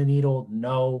moving the needle?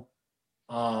 No.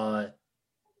 But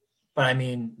I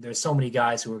mean, there's so many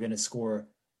guys who are going to score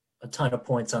a ton of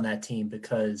points on that team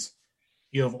because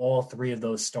you have all 3 of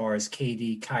those stars,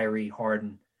 KD, Kyrie,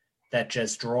 Harden, that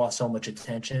just draw so much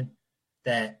attention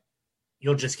that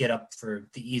you'll just get up for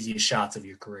the easiest shots of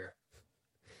your career.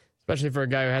 Especially for a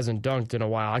guy who hasn't dunked in a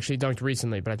while. Actually dunked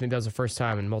recently, but I think that was the first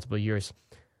time in multiple years.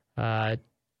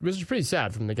 Which is pretty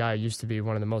sad from the guy who used to be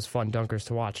one of the most fun dunkers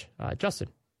to watch. Justin.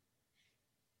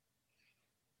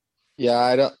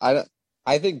 Yeah,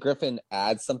 I think Griffin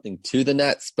adds something to the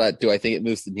Nets, but do I think it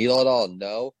moves the needle at all?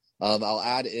 No. I'll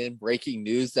add in breaking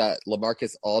news that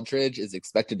LaMarcus Aldridge is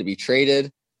expected to be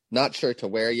traded. Not sure to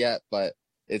where yet, but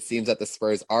it seems that the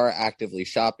Spurs are actively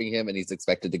shopping him, and he's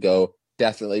expected to go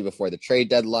definitely before the trade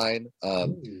deadline.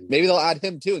 Maybe they'll add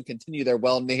him too and continue their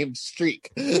well-named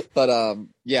streak. But I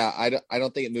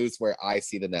don't think it moves where I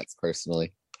see the Nets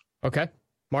personally. Okay,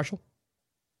 Marshall.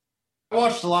 I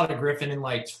watched a lot of Griffin in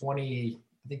like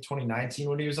 2019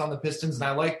 when he was on the Pistons, and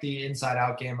I like the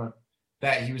inside-out game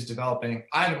that he was developing.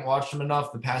 I haven't watched him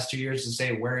enough the past 2 years to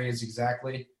say where he is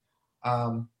exactly.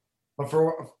 But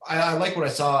I like what I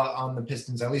saw on the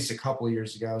Pistons at least a couple of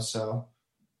years ago. So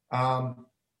I'm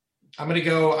going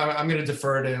to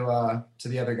defer to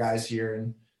the other guys here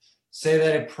and say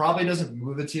that it probably doesn't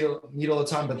move the needle a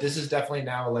ton, but this is definitely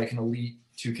now like an elite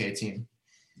 2K team.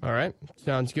 All right.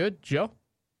 Sounds good. Joe?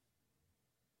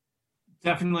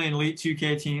 Definitely an elite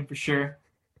 2K team for sure.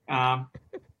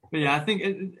 But yeah, I think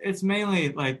it's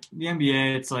mainly like the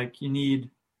NBA. It's like you need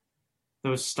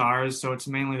those stars. So it's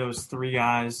mainly those 3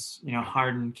 guys,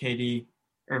 Harden, KD,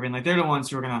 Irving. Like they're the ones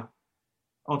who are going to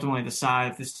ultimately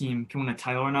decide if this team can win a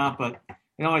title or not. But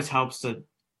it always helps to,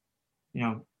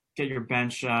 get your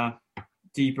bench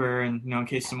deeper and, in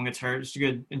case someone gets hurt, just a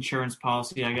good insurance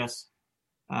policy, I guess,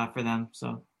 for them.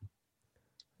 So.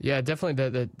 Yeah,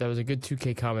 definitely that was a good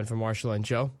 2K comment from Marshall and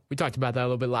Joe. We talked about that a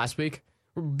little bit last week.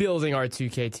 We're building our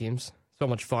 2K teams. So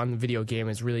much fun. The video game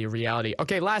is really a reality.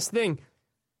 Okay, last thing.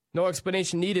 No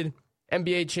explanation needed.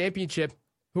 NBA championship.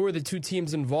 Who are the 2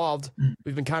 teams involved?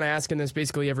 We've been kind of asking this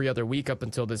basically every other week up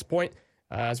until this point.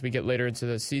 As we get later into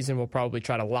the season, we'll probably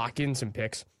try to lock in some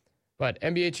picks. But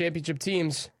NBA championship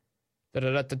teams.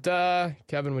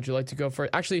 Kevin, would you like to go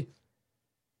first? Actually,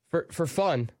 for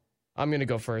fun, I'm going to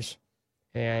go first.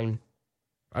 And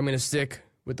I'm going to stick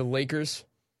with the Lakers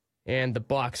and the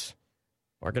Bucks.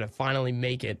 Are going to finally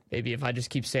make it. Maybe if I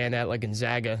just keep saying that like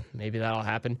Gonzaga, maybe that'll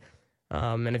happen.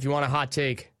 And if you want a hot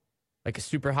take, like a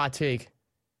super hot take,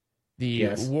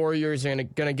 the Warriors are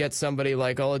going to get somebody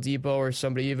like Oladipo or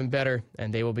somebody even better,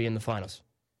 and they will be in the finals.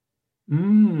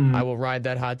 I will ride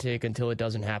that hot take until it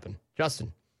doesn't happen.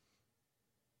 Justin.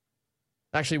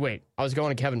 Actually, wait. I was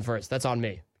going to Kevin first. That's on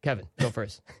me. Kevin, go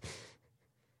first.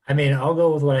 I mean, I'll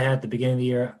go with what I had at the beginning of the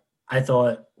year. I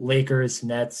thought Lakers,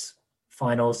 Nets,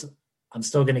 finals. I'm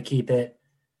still going to keep it.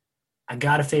 I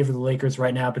got to favor the Lakers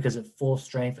right now because at full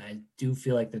strength, I do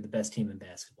feel like they're the best team in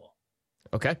basketball.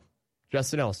 Okay.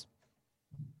 Justin Ellis.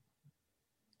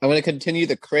 I'm going to continue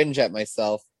to cringe at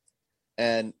myself.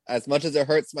 And as much as it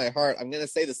hurts my heart, I'm going to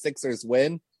say the Sixers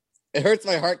win. It hurts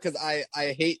my heart because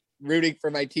I hate rooting for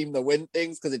my team to win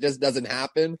things because it just doesn't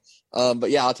happen. But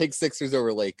yeah, I'll take Sixers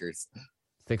over Lakers.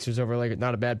 Sixers over Lakers,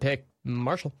 not a bad pick.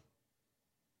 Marshall.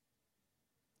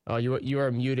 Oh, you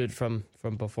are muted from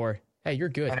before. Hey, you're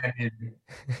good.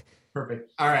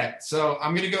 Perfect. All right, so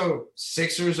I'm going to go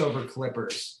Sixers over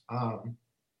Clippers.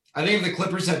 I think if the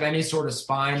Clippers have any sort of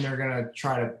spine, they're going to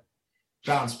try to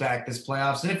bounce back this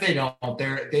playoffs. And if they don't,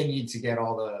 they need to get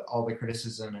all the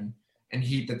criticism and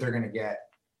heat that they're going to get.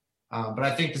 But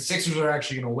I think the Sixers are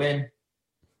actually going to win.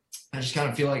 I just kind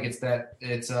of feel like it's their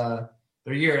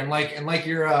year. And like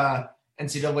your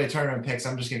NCAA tournament picks,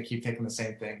 I'm just going to keep picking the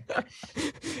same thing.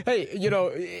 Hey,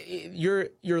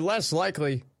 you're less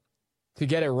likely to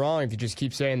get it wrong if you just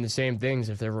keep saying the same things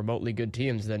if they're remotely good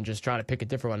teams than just trying to pick a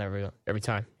different one every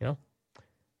time,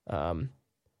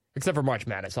 Except for March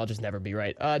Madness, I'll just never be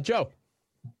right. Joe.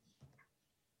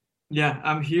 Yeah,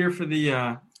 I'm here for the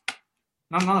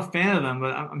I'm not a fan of them,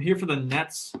 but I'm here for the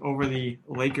Nets over the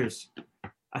Lakers.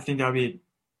 I think I would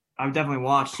definitely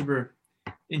watch. Super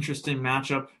interesting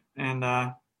matchup, and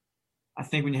I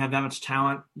think when you have that much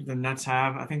talent the Nets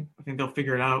have, I think they'll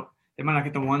figure it out. They might not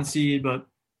get the 1 seed, but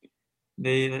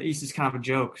the East is kind of a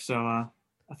joke, so I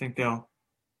think they'll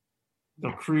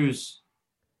cruise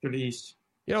through the East.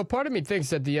 Part of me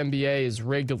thinks that the NBA is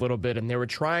rigged a little bit, and they were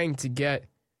trying to get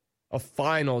a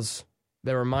finals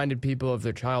that reminded people of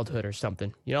their childhood or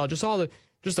something. Just a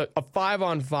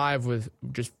 5-on-5 with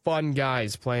just fun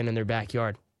guys playing in their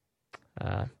backyard.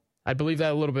 I believe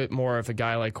that a little bit more if a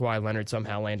guy like Kawhi Leonard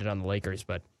somehow landed on the Lakers,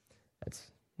 but that's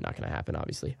not going to happen,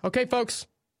 obviously. Okay, folks,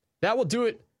 that will do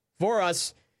it for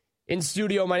us. In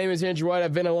studio, my name is Andrew White.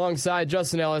 I've been alongside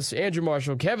Justin Ellis, Andrew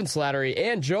Marshall, Kevin Slattery,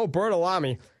 and Joe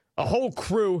Bertolami. A whole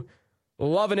crew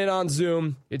loving it on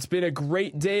Zoom. It's been a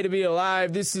great day to be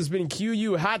alive. This has been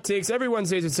QU Hot Takes every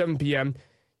Wednesdays at 7 p.m.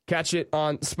 Catch it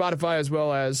on Spotify as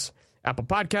well as Apple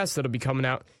Podcasts. That'll be coming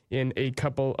out in a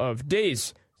couple of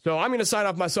days. So I'm going to sign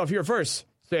off myself here first,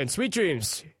 saying sweet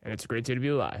dreams, and it's a great day to be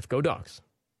alive. Go Dogs.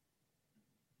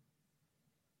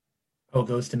 Oh, it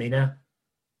goes to me now?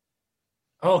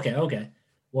 Oh, okay.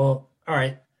 Well, all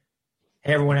right.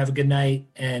 Hey, everyone, have a good night,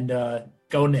 and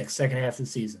go Knicks, second half of the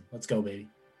season. Let's go, baby.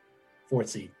 4th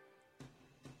seed.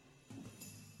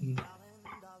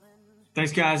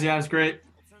 Thanks, guys. Yeah, it was great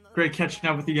catching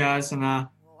up with you guys, and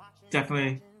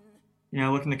definitely,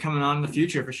 looking to coming on in the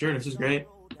future for sure. This is great.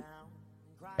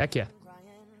 Heck yeah.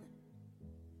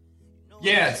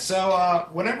 Yeah,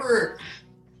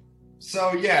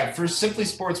 for Simply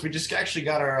Sports, we just actually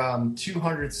got our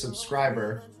 200th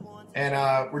subscriber, and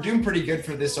we're doing pretty good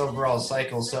for this overall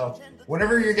cycle. So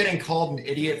whenever you're getting called an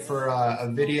idiot for a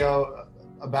video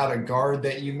about a guard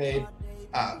that you made,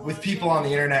 with people on the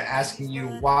internet asking you,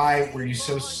 why were you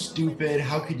so stupid?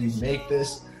 How could you make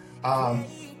this?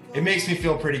 It makes me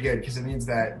feel pretty good because it means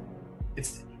that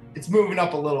it's moving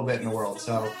up a little bit in the world.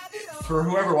 So for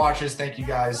whoever watches, thank you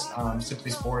guys.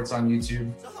 Simply Sports on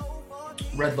YouTube,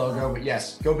 red logo, but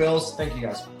yes, go Bills. Thank you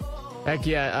guys. Heck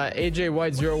yeah.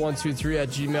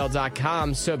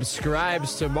 AJWhite0123@gmail.com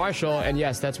subscribes to Marshall. And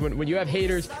yes, that's when you have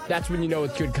haters, that's when you know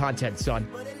it's good content, son.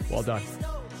 Well done.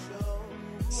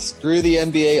 Screw the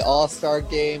NBA All-Star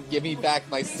Game. Give me back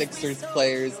my Sixers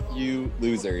players, you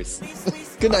losers.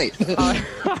 Good night. All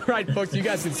right, folks, you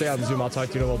guys can stay on Zoom. I'll talk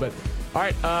to you in a little bit. All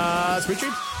right, sweet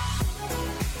dreams.